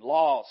 gain,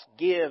 loss,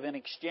 give, and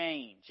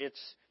exchange.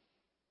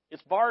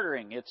 It's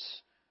bartering.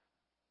 It's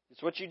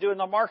what you do in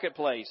the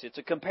marketplace. It's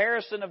a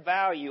comparison of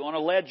value on a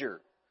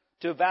ledger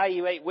to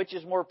evaluate which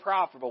is more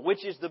profitable,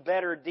 which is the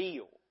better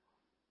deal.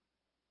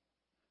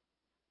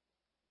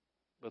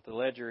 But the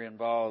ledger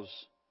involves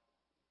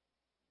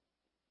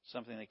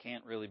something that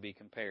can't really be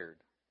compared.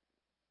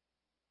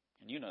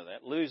 And you know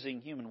that. Losing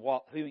human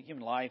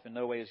life in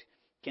no way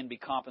can be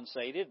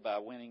compensated by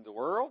winning the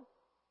world,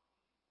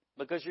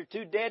 because you're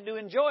too dead to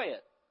enjoy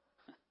it.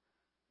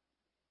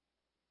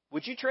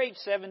 Would you trade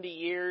 70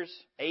 years,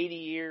 80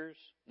 years,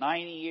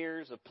 90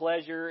 years of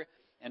pleasure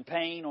and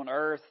pain on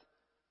earth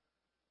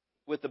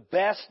with the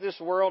best this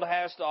world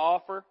has to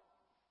offer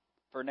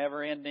for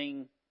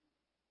never-ending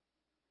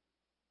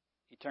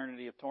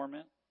eternity of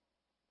torment?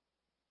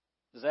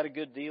 Is that a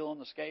good deal on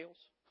the scales?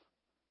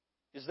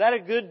 Is that a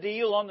good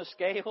deal on the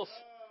scales?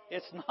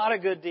 It's not a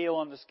good deal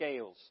on the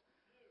scales.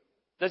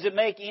 Does it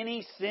make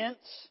any sense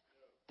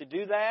to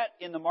do that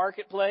in the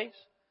marketplace?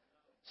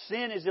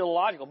 Sin is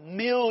illogical.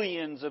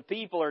 Millions of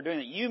people are doing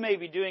it. You may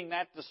be doing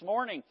that this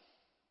morning.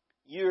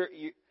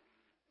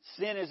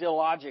 Sin is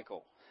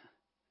illogical.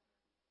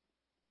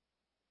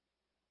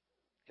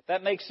 If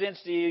that makes sense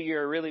to you,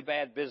 you're a really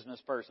bad business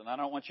person. I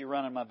don't want you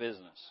running my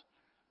business.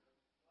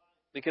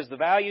 Because the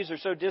values are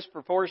so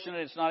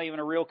disproportionate, it's not even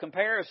a real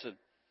comparison.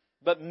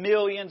 But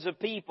millions of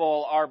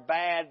people are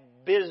bad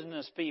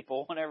business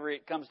people whenever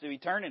it comes to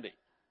eternity.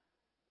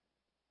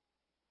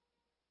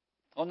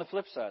 On the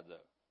flip side, though,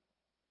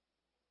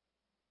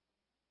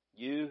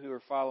 you who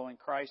are following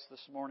Christ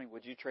this morning,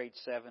 would you trade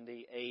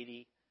 70,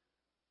 80,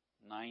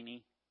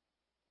 90,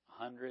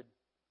 100,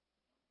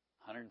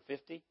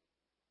 150?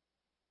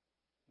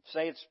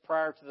 Say it's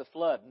prior to the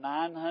flood.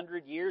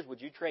 900 years.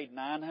 Would you trade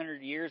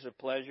 900 years of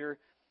pleasure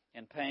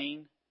and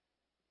pain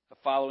of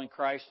following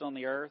Christ on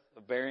the earth,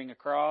 of bearing a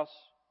cross,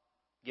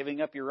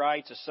 giving up your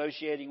rights,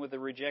 associating with the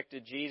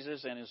rejected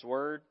Jesus and His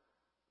Word,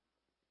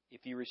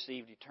 if you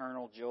received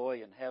eternal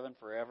joy in heaven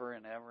forever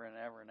and ever and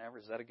ever and ever?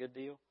 Is that a good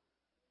deal?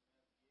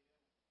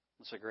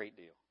 It's a great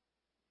deal.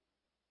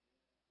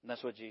 And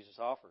that's what Jesus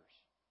offers.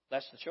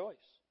 That's the choice.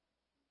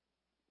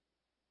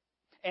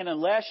 And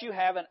unless you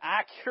have an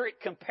accurate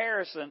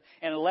comparison,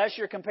 and unless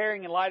you're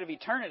comparing in light of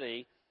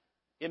eternity,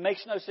 it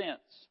makes no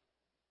sense.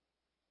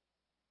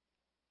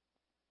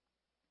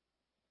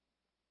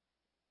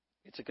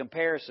 It's a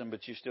comparison,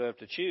 but you still have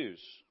to choose.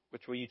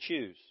 Which will you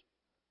choose?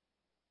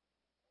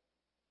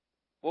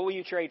 What will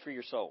you trade for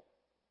your soul?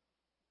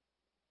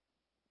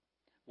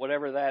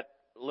 Whatever that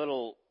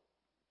little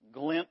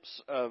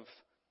glimpse of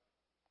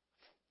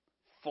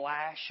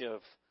flash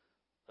of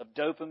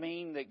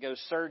dopamine that goes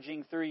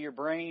surging through your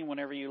brain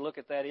whenever you look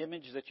at that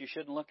image that you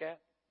shouldn't look at?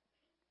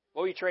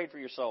 What will you trade for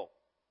your soul?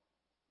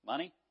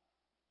 Money?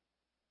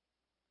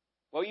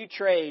 What will you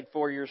trade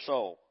for your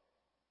soul?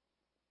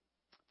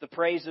 The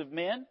praise of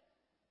men?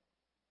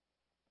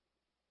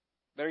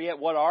 Better yet,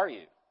 what are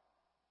you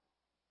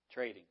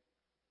trading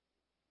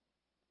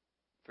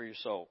for your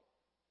soul?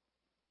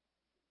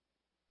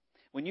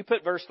 When you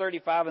put verse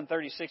 35 and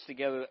 36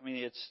 together, I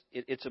mean,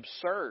 it's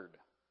absurd.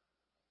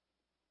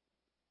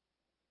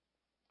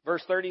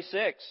 Verse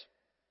 36,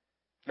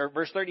 or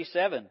verse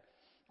 37,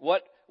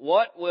 what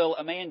will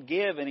a man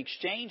give in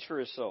exchange for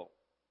his soul?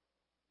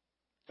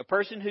 A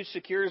person who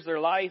secures their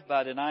life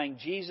by denying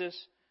Jesus,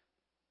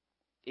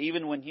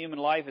 even when human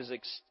life is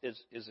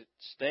at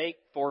stake,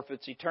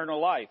 forfeits eternal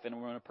life. And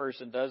when a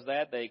person does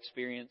that, they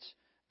experience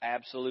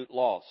absolute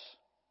loss,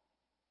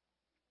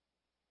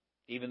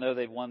 even though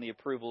they've won the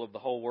approval of the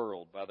whole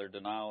world by their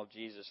denial of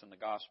Jesus and the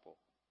gospel.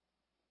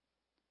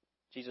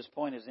 Jesus'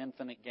 point is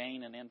infinite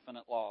gain and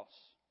infinite loss.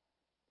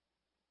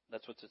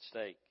 That's what's at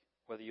stake.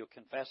 Whether you'll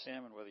confess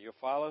Him and whether you'll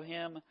follow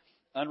Him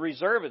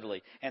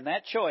unreservedly. And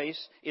that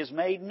choice is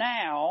made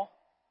now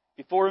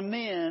before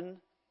men,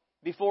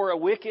 before a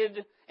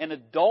wicked and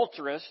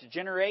adulterous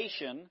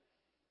generation,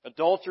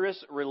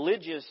 adulterous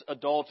religious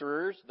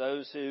adulterers,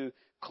 those who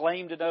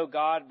claim to know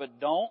God but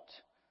don't,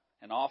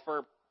 and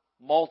offer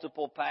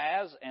multiple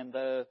paths, and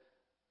the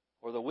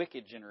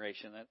wicked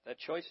generation. That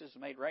choice is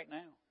made right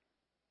now.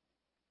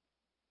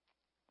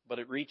 But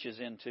it reaches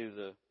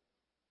into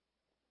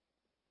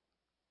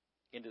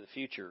into the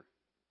future.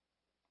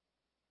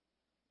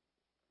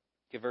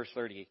 Get verse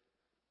 38.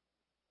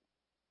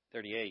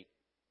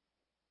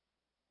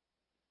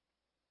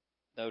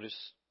 Notice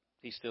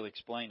he's still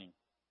explaining.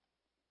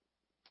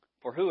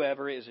 For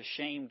whoever is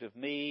ashamed of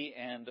me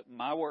and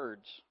my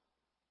words,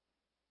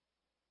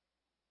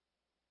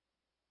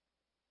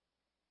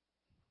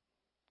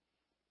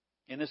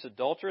 in this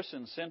adulterous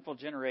and sinful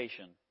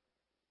generation,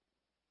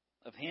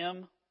 of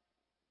him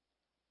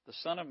the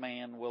Son of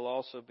Man will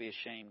also be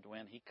ashamed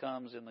when he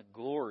comes in the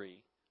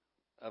glory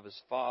of his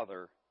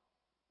Father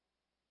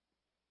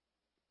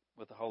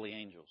with the holy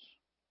angels.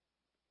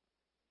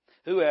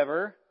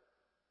 Whoever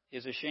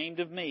is ashamed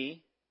of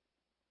me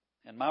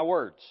and my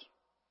words.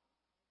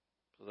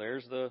 So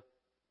there's the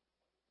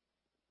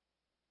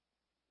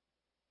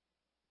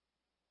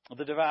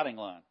dividing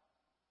line.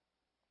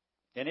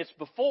 And it's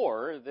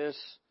before this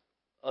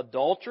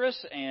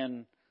adulterous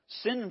and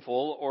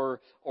sinful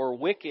or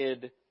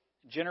wicked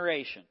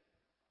generation.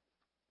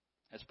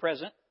 As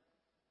present,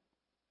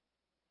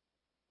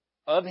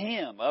 of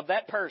him, of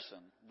that person,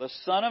 the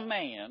Son of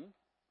Man,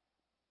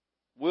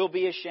 will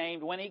be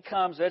ashamed when he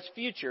comes, that's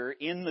future,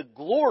 in the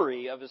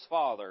glory of his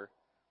Father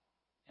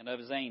and of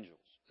his angels.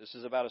 This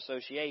is about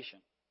association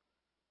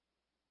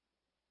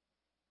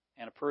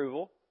and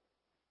approval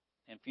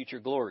and future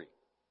glory.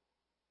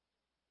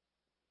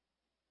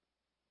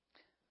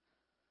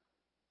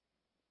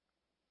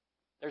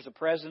 There's a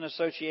present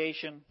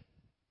association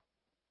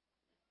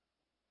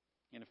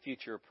and a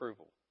future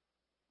approval.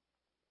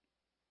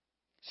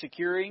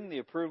 Securing the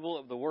approval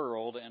of the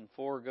world and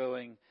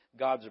foregoing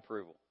God's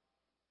approval.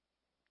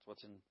 That's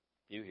what's in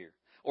view here.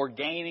 Or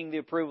gaining the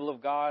approval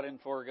of God and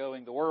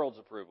foregoing the world's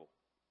approval.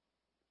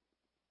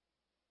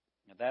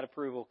 And that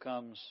approval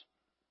comes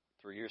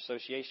through your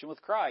association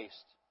with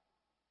Christ.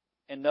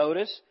 And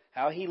notice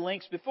how he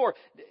links before.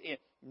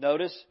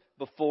 Notice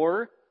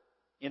before,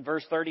 in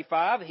verse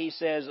 35, he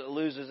says,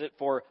 loses it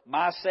for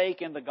my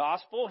sake in the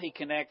gospel. He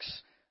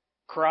connects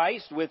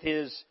Christ with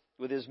his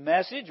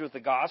message, with the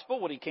gospel,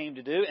 what he came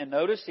to do. And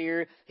notice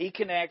here, he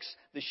connects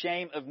the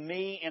shame of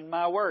me and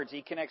my words.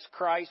 He connects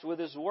Christ with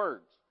his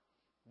words.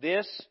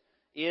 This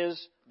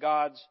is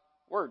God's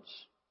words.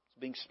 It's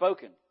being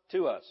spoken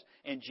to us.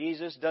 And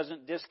Jesus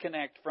doesn't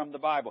disconnect from the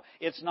Bible.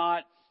 It's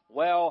not,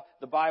 well,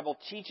 the Bible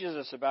teaches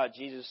us about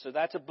Jesus, so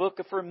that's a book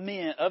of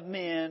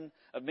many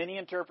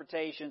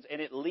interpretations,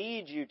 and it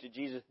leads you to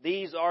Jesus.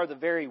 These are the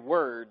very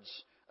words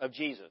of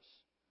Jesus.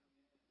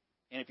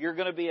 And if you're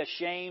going to be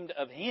ashamed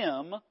of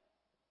him,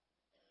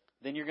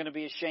 then you're going to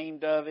be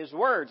ashamed of his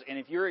words. And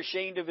if you're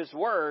ashamed of his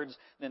words,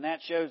 then that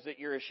shows that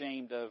you're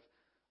ashamed of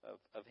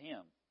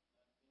him.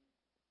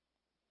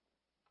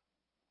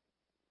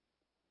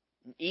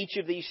 Each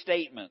of these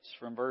statements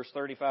from verse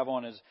 35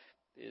 on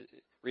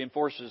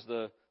reinforces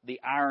the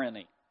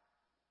irony.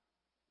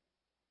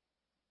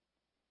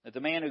 That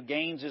the man who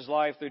gains his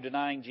life through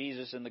denying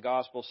Jesus and the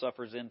gospel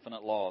suffers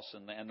infinite loss.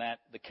 And that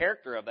the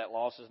character of that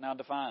loss is now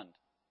defined.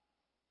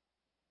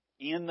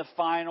 In the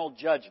final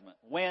judgment,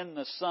 when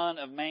the Son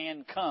of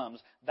Man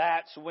comes,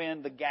 that's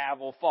when the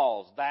gavel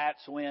falls.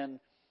 That's when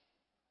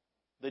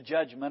the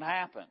judgment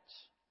happens.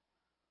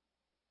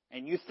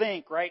 And you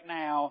think right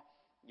now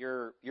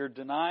you're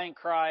denying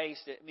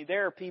Christ. I mean,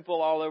 there are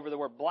people all over the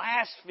world,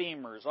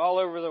 blasphemers all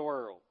over the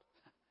world.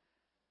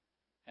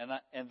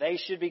 And they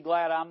should be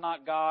glad I'm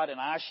not God, and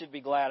I should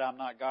be glad I'm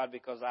not God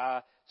because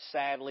I,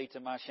 sadly, to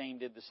my shame,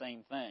 did the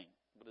same thing.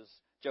 But as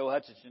Joe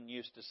Hutchinson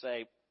used to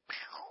say,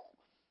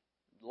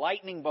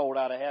 lightning bolt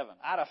out of heaven.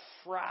 I'd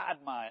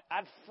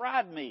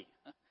fried me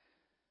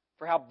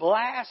for how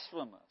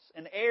blasphemous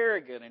and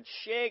arrogant and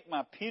shake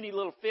my puny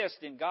little fist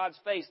in God's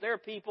face. There are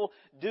people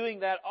doing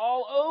that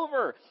all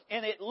over.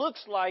 And it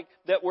looks like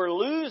that we're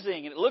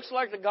losing. And it looks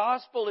like the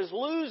gospel is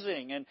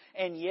losing.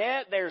 And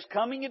yet there's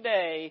coming a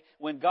day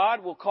when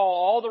God will call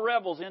all the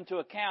rebels into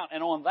account.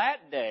 And on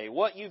that day,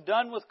 what you've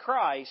done with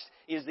Christ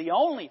is the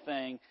only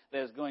thing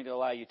that is going to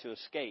allow you to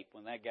escape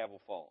when that gavel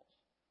falls.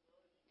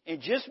 And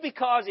just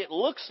because it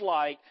looks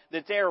like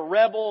that there are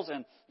rebels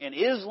and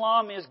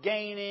Islam is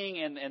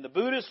gaining and the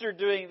Buddhists are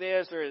doing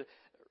this, there's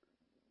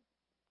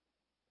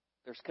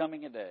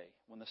coming a day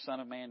when the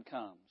Son of Man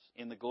comes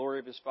in the glory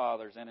of his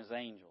fathers and his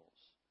angels.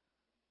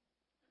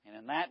 And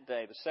in that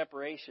day, the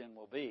separation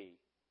will be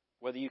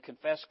whether you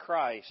confess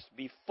Christ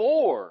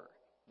before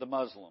the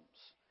Muslims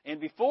and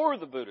before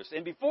the Buddhists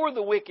and before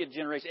the wicked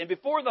generation and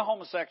before the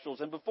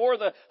homosexuals and before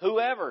the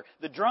whoever,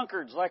 the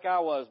drunkards like I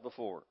was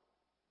before.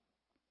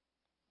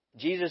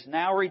 Jesus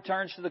now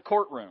returns to the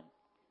courtroom.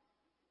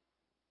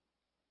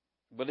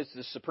 But it's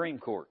the Supreme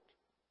Court.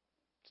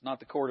 It's not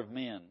the court of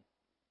men.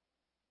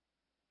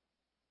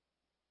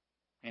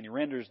 And he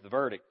renders the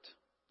verdict.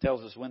 Tells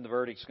us when the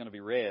verdict's going to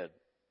be read.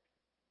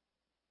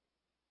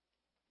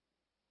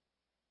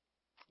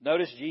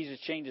 Notice Jesus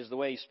changes the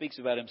way he speaks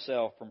about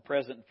himself from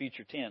present and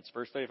future tense.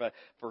 Verse 35.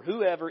 For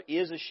whoever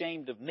is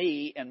ashamed of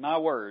me and my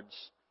words,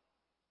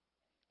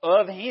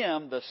 of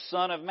him the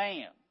Son of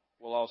Man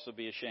will also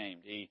be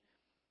ashamed. He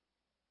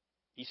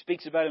He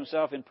speaks about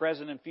himself in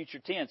present and future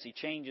tense. He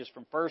changes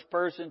from first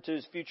person to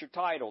his future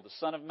title, the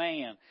Son of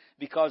Man,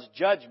 because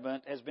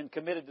judgment has been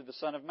committed to the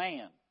Son of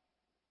Man.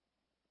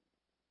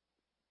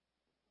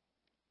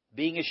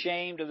 Being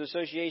ashamed of the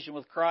association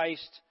with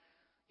Christ,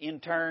 in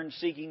turn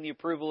seeking the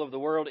approval of the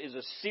world, is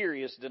a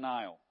serious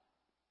denial.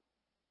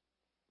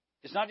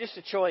 It's not just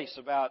a choice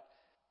about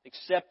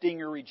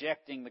accepting or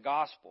rejecting the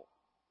gospel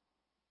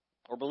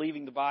or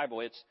believing the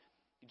Bible. It's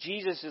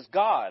Jesus is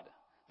God.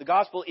 The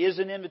gospel is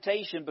an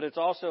invitation, but it's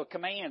also a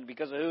command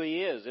because of who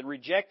He is. And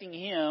rejecting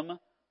Him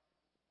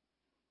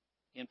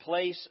in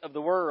place of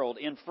the world,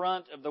 in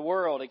front of the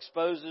world,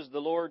 exposes the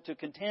Lord to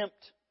contempt.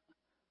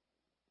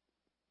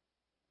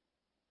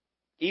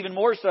 Even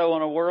more so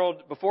in a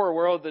world, before a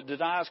world that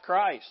denies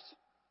Christ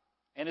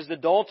and is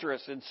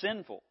adulterous and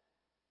sinful.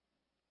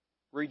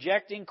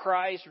 Rejecting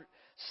Christ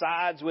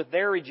sides with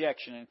their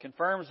rejection and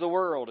confirms the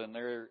world and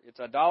its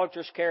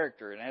idolatrous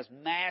character, and has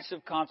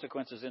massive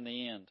consequences in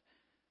the end.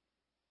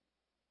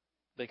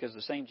 Because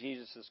the same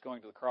Jesus is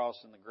going to the cross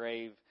and the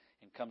grave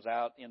and comes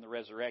out in the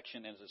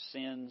resurrection and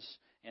ascends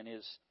and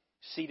is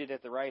seated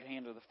at the right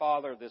hand of the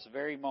Father this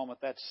very moment.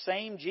 That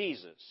same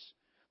Jesus,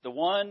 the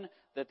one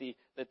that the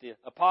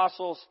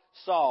apostles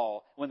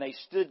saw when they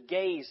stood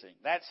gazing,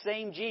 that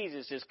same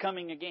Jesus is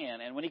coming again.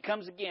 And when He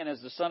comes again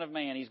as the Son of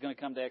Man, He's going to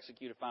come to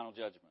execute a final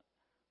judgment.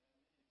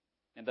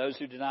 And those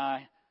who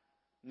deny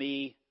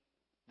Me,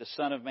 the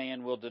Son of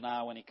Man, will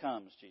deny when He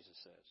comes, Jesus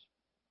says.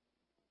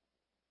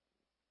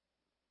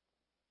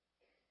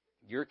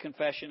 Your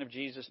confession of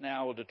Jesus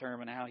now will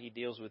determine how He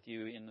deals with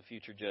you in the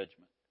future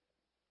judgment.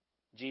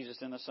 Jesus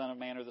and the Son of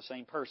Man are the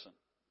same person.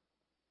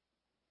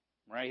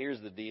 Right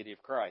here's the deity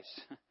of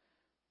Christ.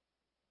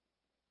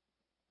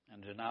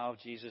 And denial of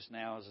Jesus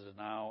now is a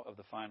denial of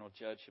the final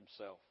judge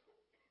Himself.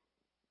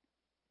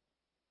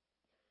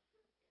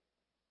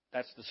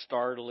 That's the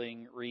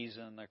startling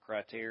reason, the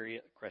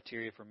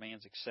criteria for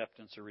man's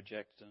acceptance or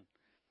rejection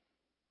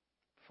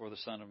for the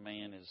Son of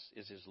Man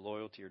is his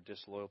loyalty or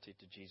disloyalty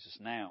to Jesus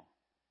now.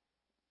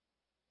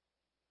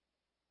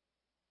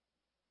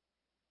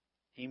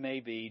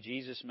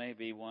 Jesus may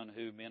be one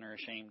who men are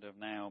ashamed of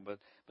now, but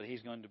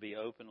He's going to be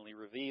openly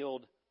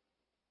revealed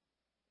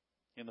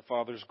in the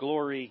Father's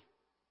glory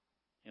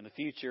in the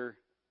future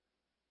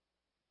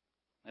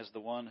as the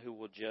one who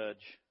will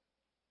judge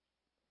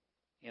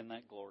in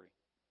that glory.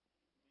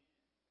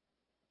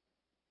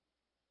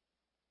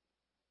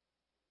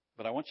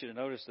 But I want you to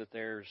notice that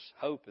there's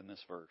hope in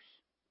this verse.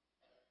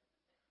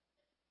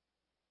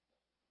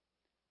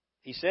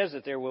 He says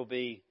that there will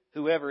be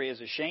whoever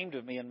is ashamed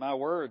of Me and My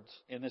words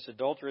in this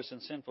adulterous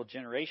and sinful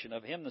generation,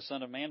 of him the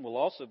Son of Man will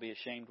also be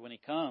ashamed when He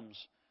comes.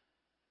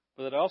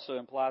 But it also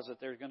implies that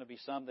there's going to be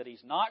some that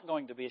He's not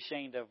going to be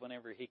ashamed of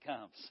whenever He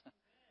comes.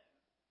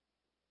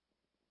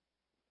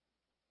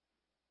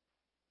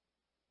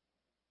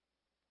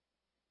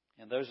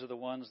 And those are the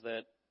ones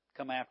that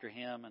come after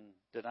Him and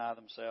deny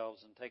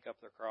themselves and take up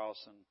their cross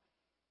and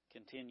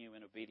continue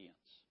in obedience.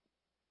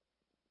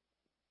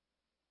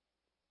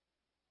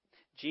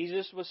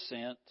 Jesus was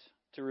sent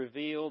to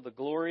reveal the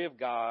glory of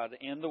God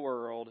in the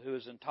world, who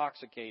is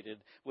intoxicated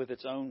with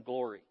its own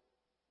glory.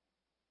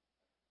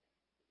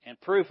 And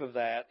proof of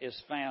that is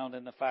found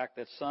in the fact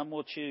that some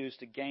will choose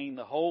to gain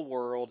the whole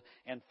world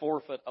and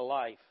forfeit a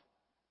life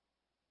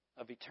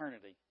of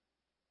eternity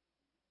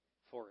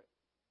for it.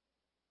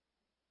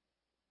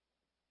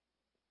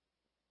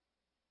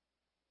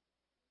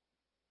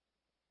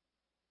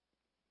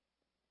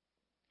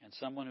 And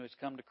someone who has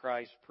come to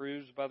Christ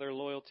proves by their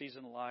loyalties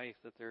in life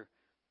that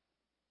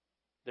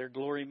their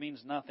glory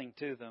means nothing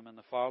to them, and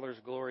the Father's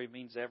glory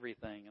means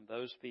everything. And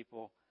those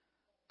people,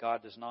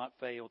 God does not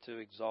fail to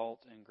exalt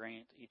and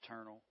grant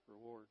eternal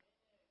reward.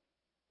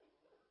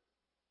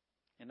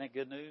 Isn't that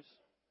good news?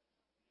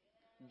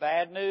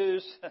 Bad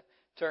news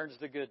turns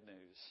to good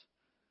news.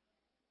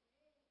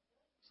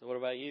 So what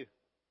about you?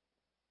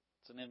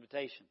 It's an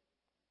invitation.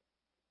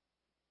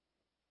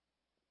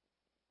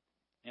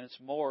 And it's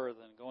more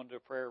than going to a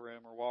prayer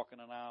room or walking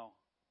an aisle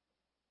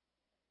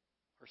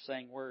or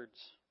saying words.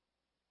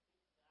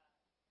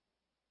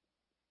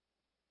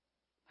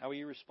 How will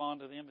you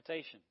respond to the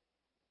invitation?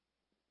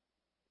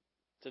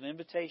 It's an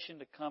invitation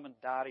to come and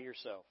die to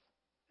yourself.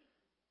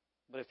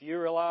 But if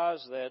you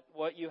realize that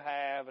what you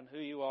have and who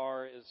you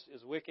are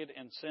is wicked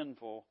and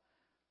sinful,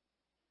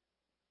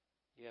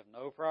 you have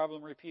no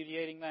problem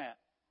repudiating that.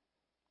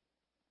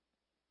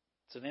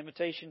 It's an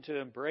invitation to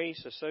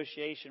embrace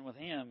association with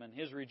Him and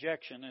His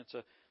rejection. It's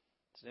an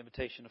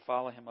invitation to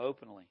follow Him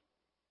openly,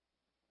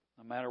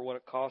 no matter what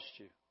it costs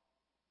you.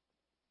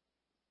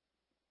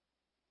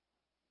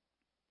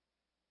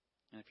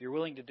 And if you're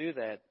willing to do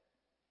that,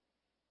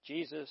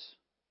 Jesus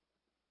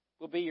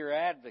will be your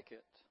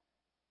advocate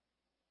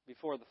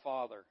before the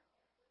Father,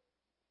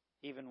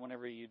 even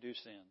whenever you do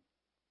sin.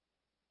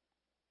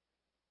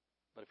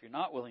 But if you're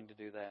not willing to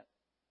do that,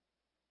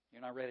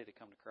 you're not ready to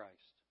come to Christ.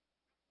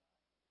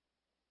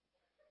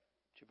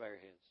 Would you bow your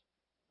heads?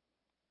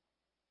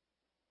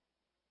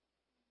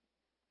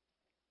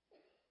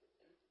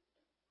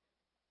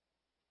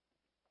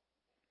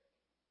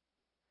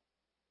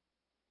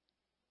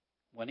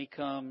 when He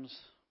comes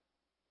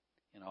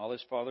in all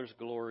His Father's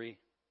glory,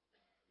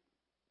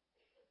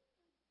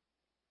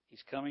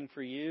 He's coming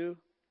for you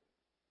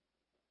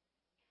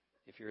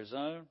if you're His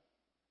own,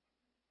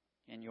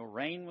 and you'll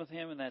reign with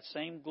Him in that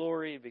same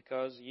glory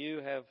because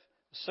you have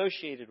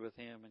associated with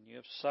Him and you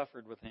have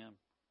suffered with Him.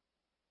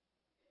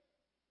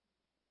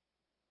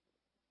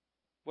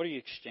 What are you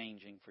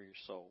exchanging for your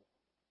soul?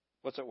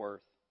 What's it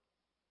worth?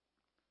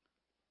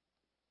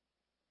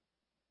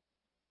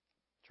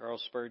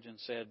 Charles Spurgeon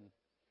said,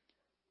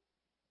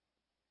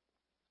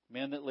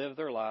 men that live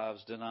their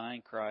lives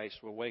denying Christ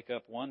will wake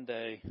up one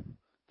day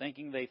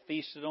thinking they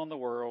feasted on the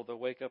world. They'll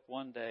wake up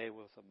one day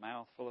with a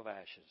mouth full of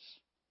ashes.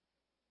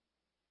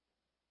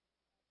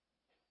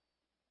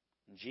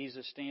 And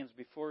Jesus stands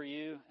before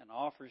you and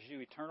offers you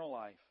eternal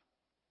life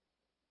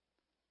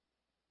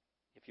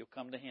if you'll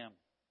come to Him.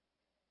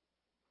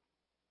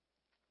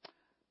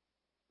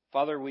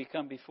 Father, we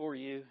come before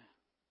you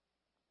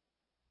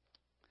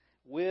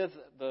with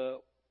the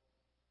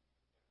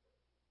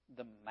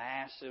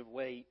massive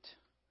weight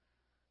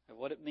of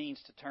what it means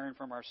to turn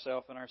from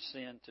ourselves and our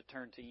sin to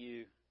turn to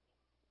you.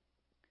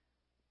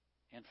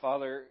 And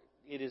Father,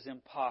 it is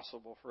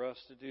impossible for us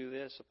to do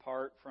this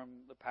apart from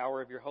the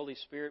power of your Holy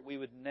Spirit. We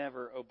would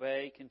never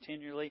obey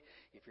continually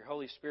if your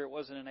Holy Spirit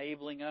wasn't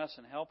enabling us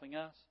and helping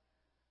us.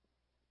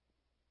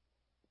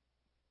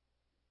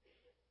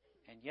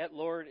 And yet,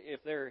 Lord,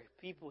 if there are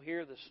people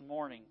here this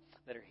morning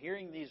that are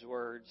hearing these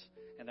words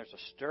and there's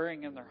a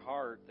stirring in their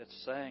heart that's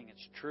saying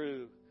it's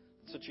true,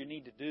 it's what you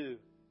need to do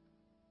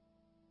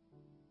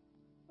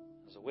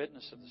as a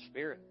witness of the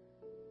Spirit.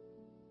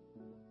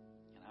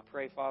 And I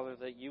pray, Father,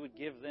 that you would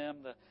give them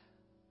the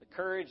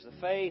courage, the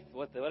faith,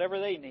 whatever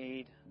they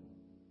need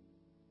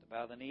to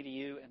bow the knee to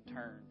you and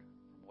turn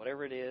from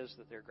whatever it is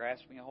that they're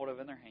grasping a hold of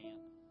in their hand.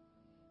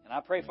 And I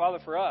pray, Father,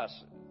 for us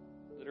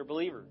that are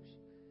believers,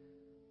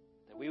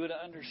 that we would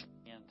understand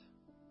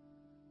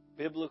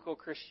biblical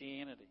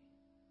Christianity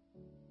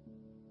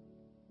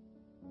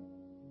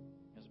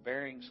as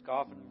bearing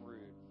scoffing and rude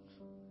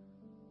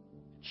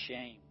and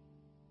shame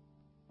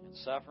and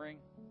suffering,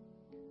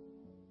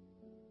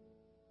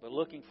 but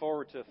looking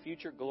forward to a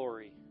future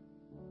glory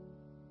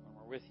when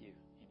we're with you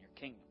in your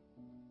kingdom.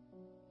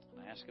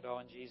 And I ask it all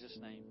in Jesus'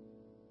 name.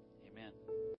 Amen.